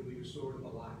 He'll be restored to the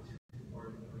light,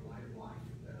 or the light of life.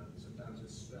 Sometimes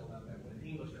it's spelled out that way in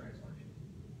English translation.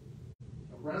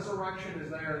 The resurrection is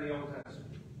there in the Old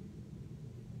Testament.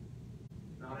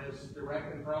 Not as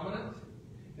direct and prominent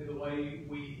in the way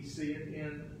we see it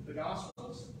in the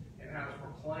Gospels and how it's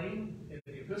proclaimed in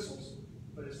the epistles,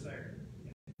 but it's there.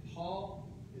 And Paul,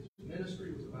 his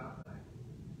ministry was about that.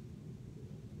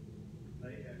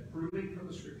 They had proving from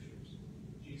the Scriptures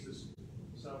Jesus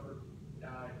suffered,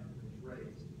 died, and was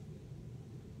raised.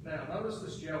 Now, notice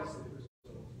this jealousy that results.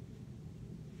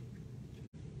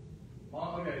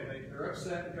 They're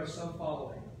upset because some follow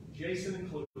him. Jason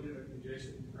included,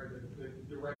 the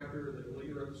director, the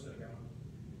leader of the synagogue,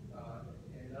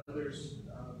 and others,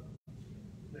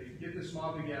 they get this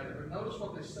mob together. But notice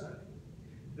what they say.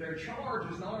 Their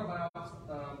charge is not about,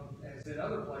 as in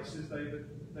other places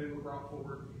they were brought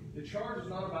forward, the charge is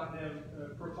not about them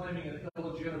proclaiming an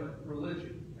illegitimate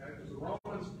religion. Okay? Because the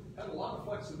Romans had a lot of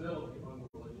flexibility among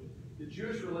religion. The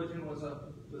Jewish religion was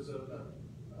a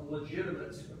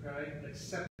legitimate, an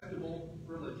acceptable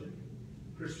religion.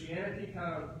 Christianity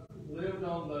kind of lived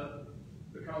on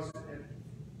because it had,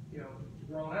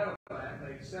 grown out of that,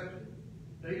 they accepted it.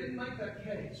 They didn't make that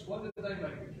case. What did they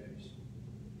make the case?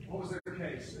 What was their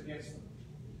case against them?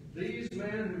 These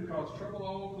men who caused trouble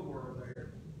all over the world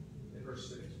there, in verse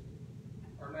 6,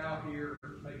 are now here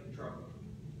making trouble.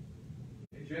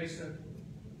 And Jason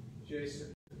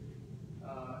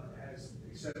has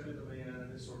accepted the man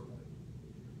and this sort of thing.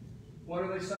 What are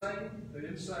they saying? They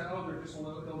didn't say, they're just a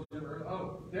little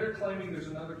illegitimate. They're claiming there's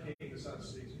another king besides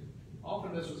Caesar.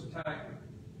 Often this was a tactic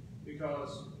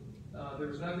because there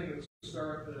was nothing that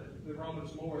stirred the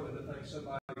Romans more than to think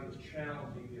somebody was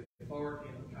challenging the authority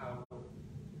and the power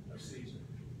of Caesar.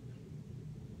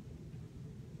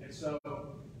 And so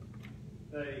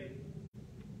they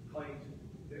claimed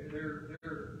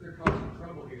they're causing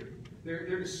trouble here.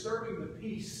 They're disturbing the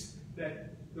peace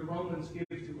that the Romans give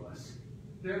to us.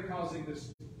 They're causing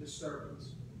this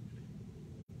disturbance.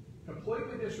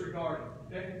 Completely disregarding.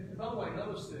 And by the way,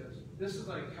 notice this. This is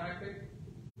a tactic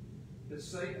that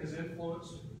Satan has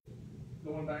influenced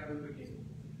going back to the beginning.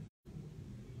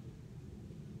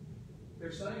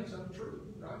 They're saying something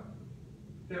true, right?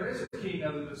 There is a king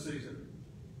other than Caesar.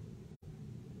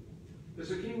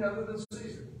 There's a king other than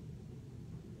Caesar.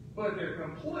 But they're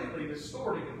completely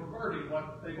distorting and perverting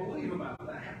what they believe about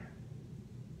that.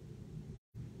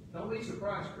 Don't be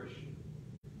surprised, Christian,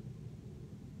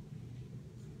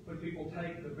 when people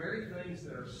take the very things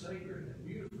that are sacred and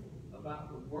beautiful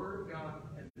about the Word of God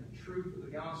and the truth of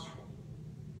the gospel,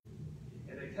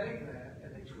 and they take that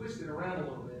and they twist it around a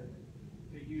little bit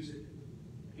to use it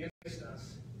against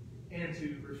us and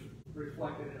to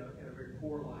reflect it in a very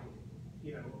poor light,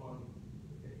 in public.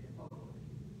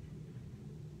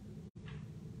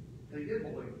 They did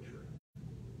believe the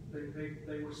truth.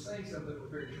 They were saying something that was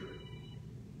very true.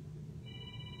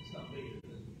 It's not me,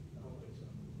 is it? I don't think so.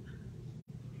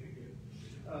 Okay, good.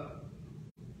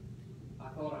 I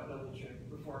thought I'd double check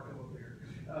before I come up here.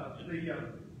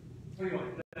 Anyway,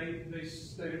 they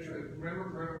stated truth.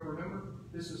 Remember,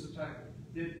 this is the tactic.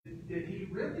 Did he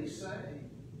really say?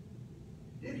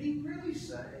 Did he really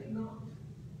say not?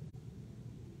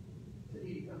 Did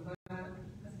he? I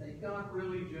think God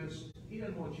really He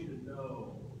doesn't want you to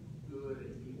know good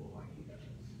and evil like He does.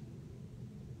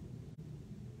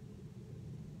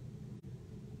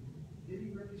 Did He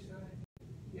really say?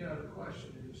 The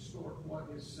question is distort what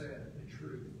is said, the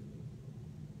truth.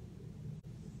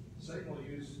 Satan will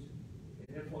use and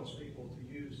influence people to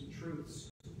use truths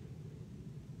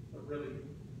that really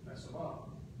mess them up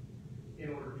in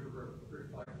order to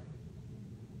reflect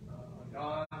on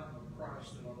God, on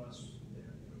Christ, and on us,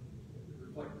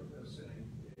 reflect us in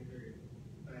a very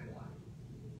bad light.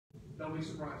 Don't be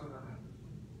surprised when that happens.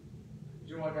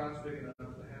 Do you know why God's big enough to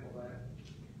handle that?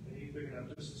 And He's big enough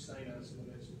to sustain us in the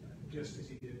midst of that, just as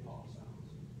He did Paul and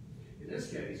Silas. In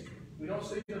this case, we don't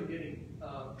see them getting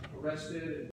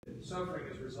arrested and suffering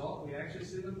as a result. We actually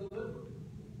see them delivered.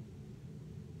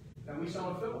 Now, we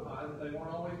saw in Philippi that they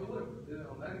weren't always delivered.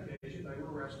 On that occasion, they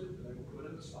were arrested, they were put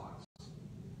in the stocks.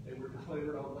 They were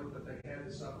delivered only, but they had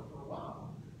to suffer for a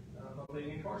while of being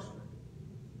incarcerated.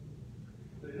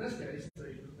 But in this case,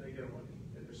 they get away,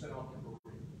 and they're sent off to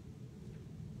Berea.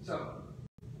 So,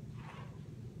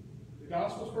 the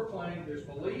gospel's proclaimed, there's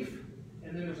belief,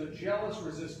 and then there's a jealous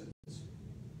resistance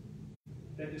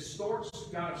that distorts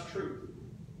God's truth.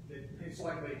 It's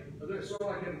sort of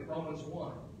like in Romans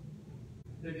 1.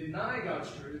 They deny God's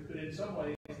truth, but in some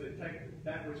ways they take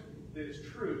that which is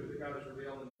true that God has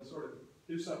revealed and sort of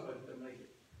do something with it to make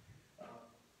it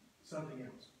something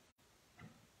else. I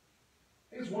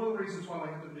think it's one of the reasons why we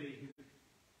have to be,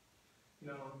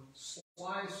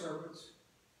 sly serpents,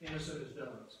 innocent as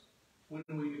doves, when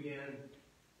we begin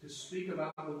to speak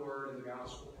about the Word and the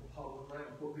gospel in public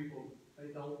realm, where people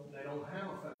they don't have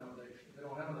a foundation, they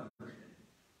don't have an understanding.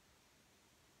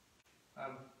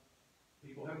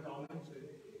 People have told me,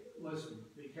 listen,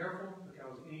 be careful,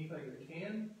 because anything that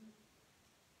can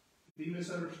be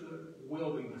misunderstood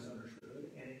will be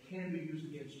misunderstood, and it can be used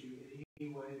against you in any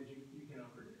way that you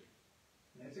cannot predict.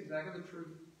 And that's exactly the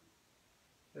truth.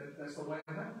 That's the way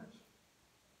it happens.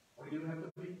 We do have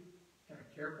to be kind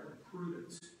of careful and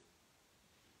prudent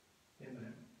in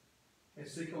that, and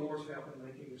seek the Lord's help in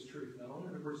making His truth known,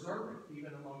 and to preserve it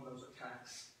even among those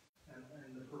attacks and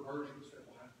the perversions that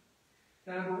will happen.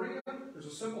 Now, in Berea, there's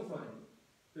a simple thing.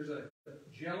 There's a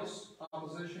jealous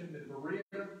opposition. That Berea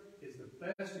is the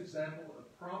best example of a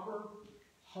proper,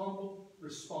 humble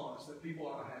response that people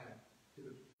ought to have to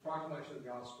the proclamation of the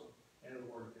gospel and of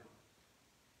the Word of God.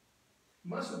 It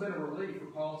must have been a relief for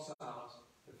Paul and Silas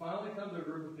to finally come to a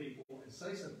group of people and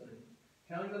say something,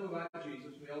 telling them about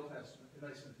Jesus in the Old Testament. And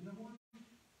they said, you know what?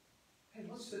 Hey,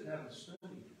 let's sit down and study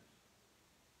this.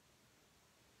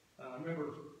 I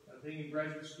remember being in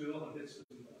graduate school, I did some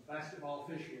basketball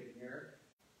officiating there.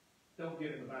 Don't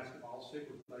get into basketball, stick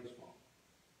with baseball.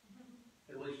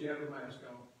 At least you have the mask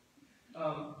on.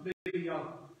 I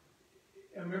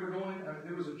remember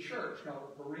there was a church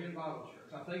called the Berean Bible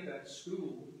Church. I think that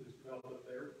school was developed up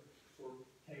there, or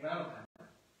came out of that.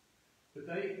 But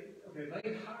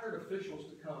they hired officials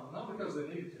to come, not because they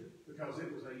needed to, because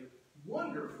it was a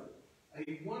wonderful,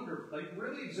 they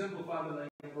really exemplified the name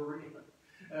of Berea.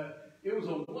 It was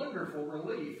a wonderful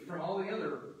relief from all the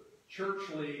other church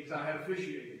leagues I had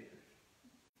officiated in.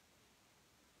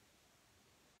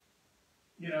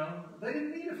 They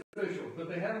didn't need officials, but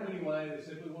they had them anyway. They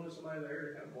simply wanted somebody there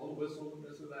to kind of blow the whistle when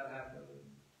this or that happened.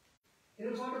 And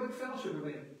it was like a big fellowship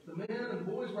event. The men and the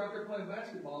boys were out there playing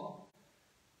basketball.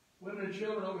 Women and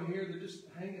children over here, they're just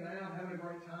hanging out, having a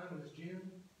great time in this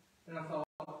gym. And I thought,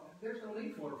 there's no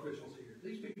need for officials here.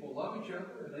 These people love each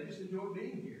other, and they just enjoy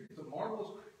being here. It's a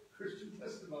marvelous Christian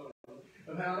testimony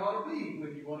of how it ought to be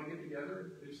when you want to get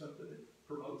together and do something that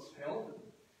promotes health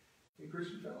and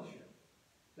Christian fellowship.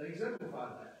 They exemplify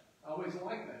that. I always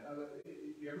like that.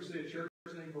 You ever see a church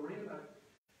named Berea?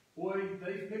 Boy,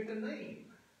 they've picked a name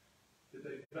that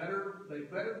they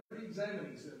better be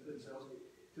examining themselves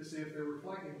to see if they're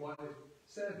reflecting what is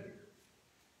said here.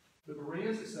 The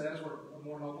Bereans, it says, were a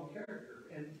more noble character.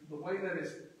 And the way that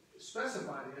is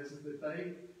specified is that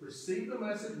they received the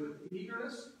message with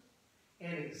eagerness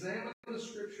and examined the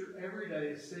Scripture every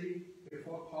day to see if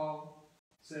what Paul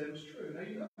said was true. Now,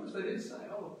 you notice they didn't say,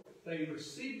 oh, they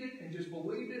received it and just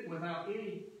believed it without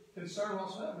any concern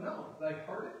whatsoever. No, they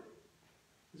heard it.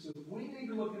 He says, we need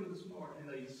to look into this more. And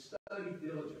they studied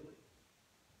diligently.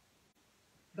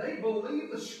 They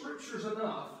believed the Scriptures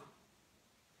enough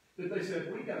that they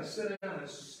said, we've got to sit down and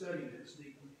study this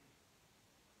deeply.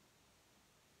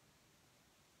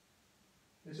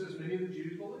 It says many of the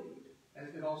Jews believed, as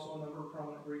did also a number of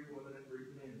prominent Greek women and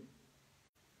Greek men.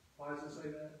 Why does it say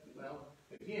that? Well,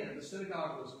 again, the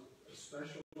synagogue was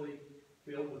especially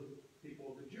filled with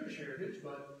people of the Jewish heritage,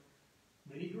 but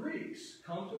many Greeks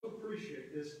come to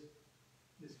appreciate this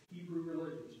Hebrew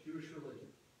religion, this Jewish religion.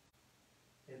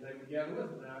 And they would gather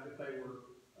with them. Now, if they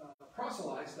were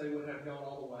proselytes, they would have gone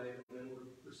all the way and then would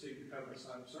receive the covenant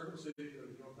sign of circumcision.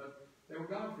 But they were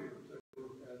God-fearers, they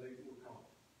were called.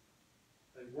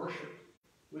 They worshipped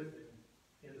with them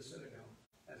in the synagogue.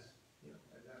 As you know,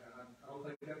 I don't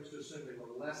think that was to assume they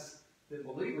were less than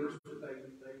believers, but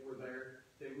they were there.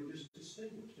 They were just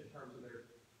distinguished in terms of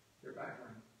their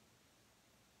background.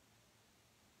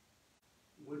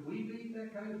 Would we be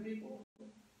that kind of people?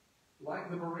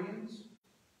 Like the Bereans,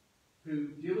 who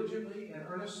diligently and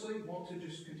earnestly want to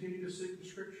just continue to seek the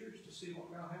Scriptures to see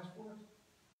what God has for us?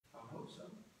 I hope so.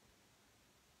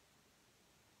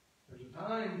 There's a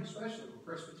time, especially with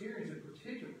Presbyterians in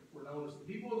particular, were known as the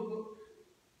people of the book.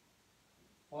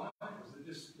 Why?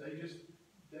 Because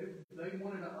they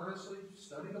wanted to earnestly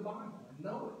study the Bible and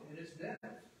know it in its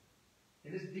depth,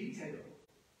 in its detail,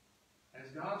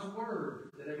 as God's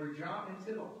Word, that every jot and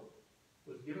tittle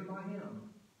was given by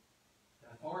Him,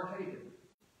 and authoritative,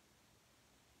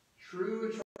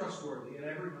 true and trustworthy in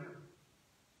every matter.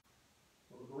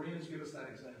 Well, the Bereans give us that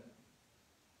example.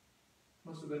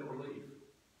 Must have been a relief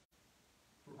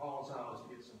for Paul and Silas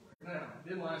to get somewhere. Now, it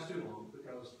didn't last too long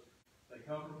because they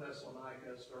come from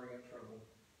Thessalonica, stirring up trouble,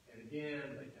 and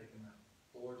again they take them out.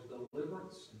 The Lord's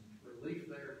deliverance and relief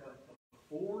there, but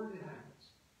before it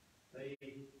happens, they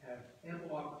have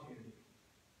ample opportunity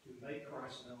to make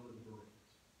Christ known to the Bereans.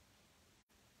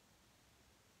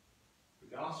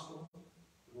 The gospel,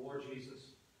 the Lord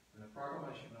Jesus, and the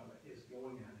proclamation of it is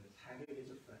going out and it's having its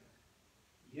effect.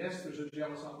 Yes, there's a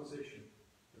jealous opposition,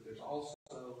 but there's also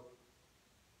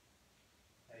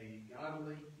a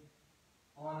godly,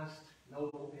 honest,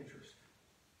 noble interest.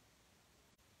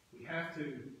 We have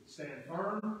to stand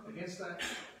firm against that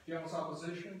jealous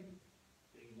opposition,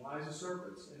 being wise as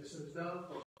serpents, innocent as doves,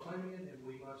 proclaiming it, and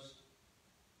we must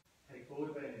take full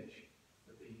advantage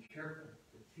of being careful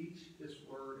to teach this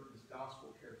word and this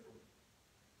gospel carefully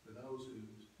for those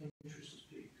whose interest is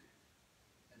piqued,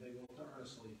 and they want to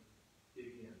earnestly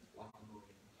dig in like the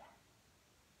Bereans.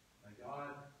 May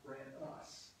God grant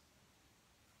us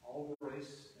all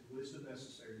grace and wisdom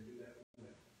necessary to do that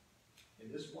well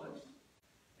in this place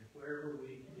and wherever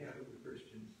we gather with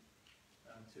Christians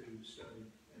to study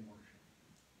and worship.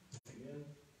 Amen.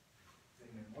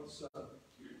 Amen.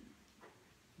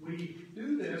 We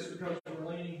do this because we're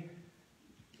leaning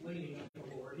on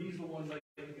the Lord. He's the one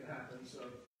making it happen. So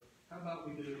how about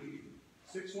we do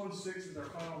 616 is our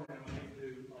final round. We need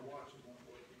to do our watch is not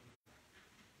working.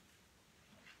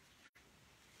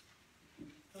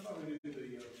 How about we do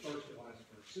the first device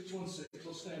first? 616.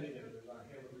 Let's stand together as our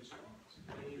hymn of response.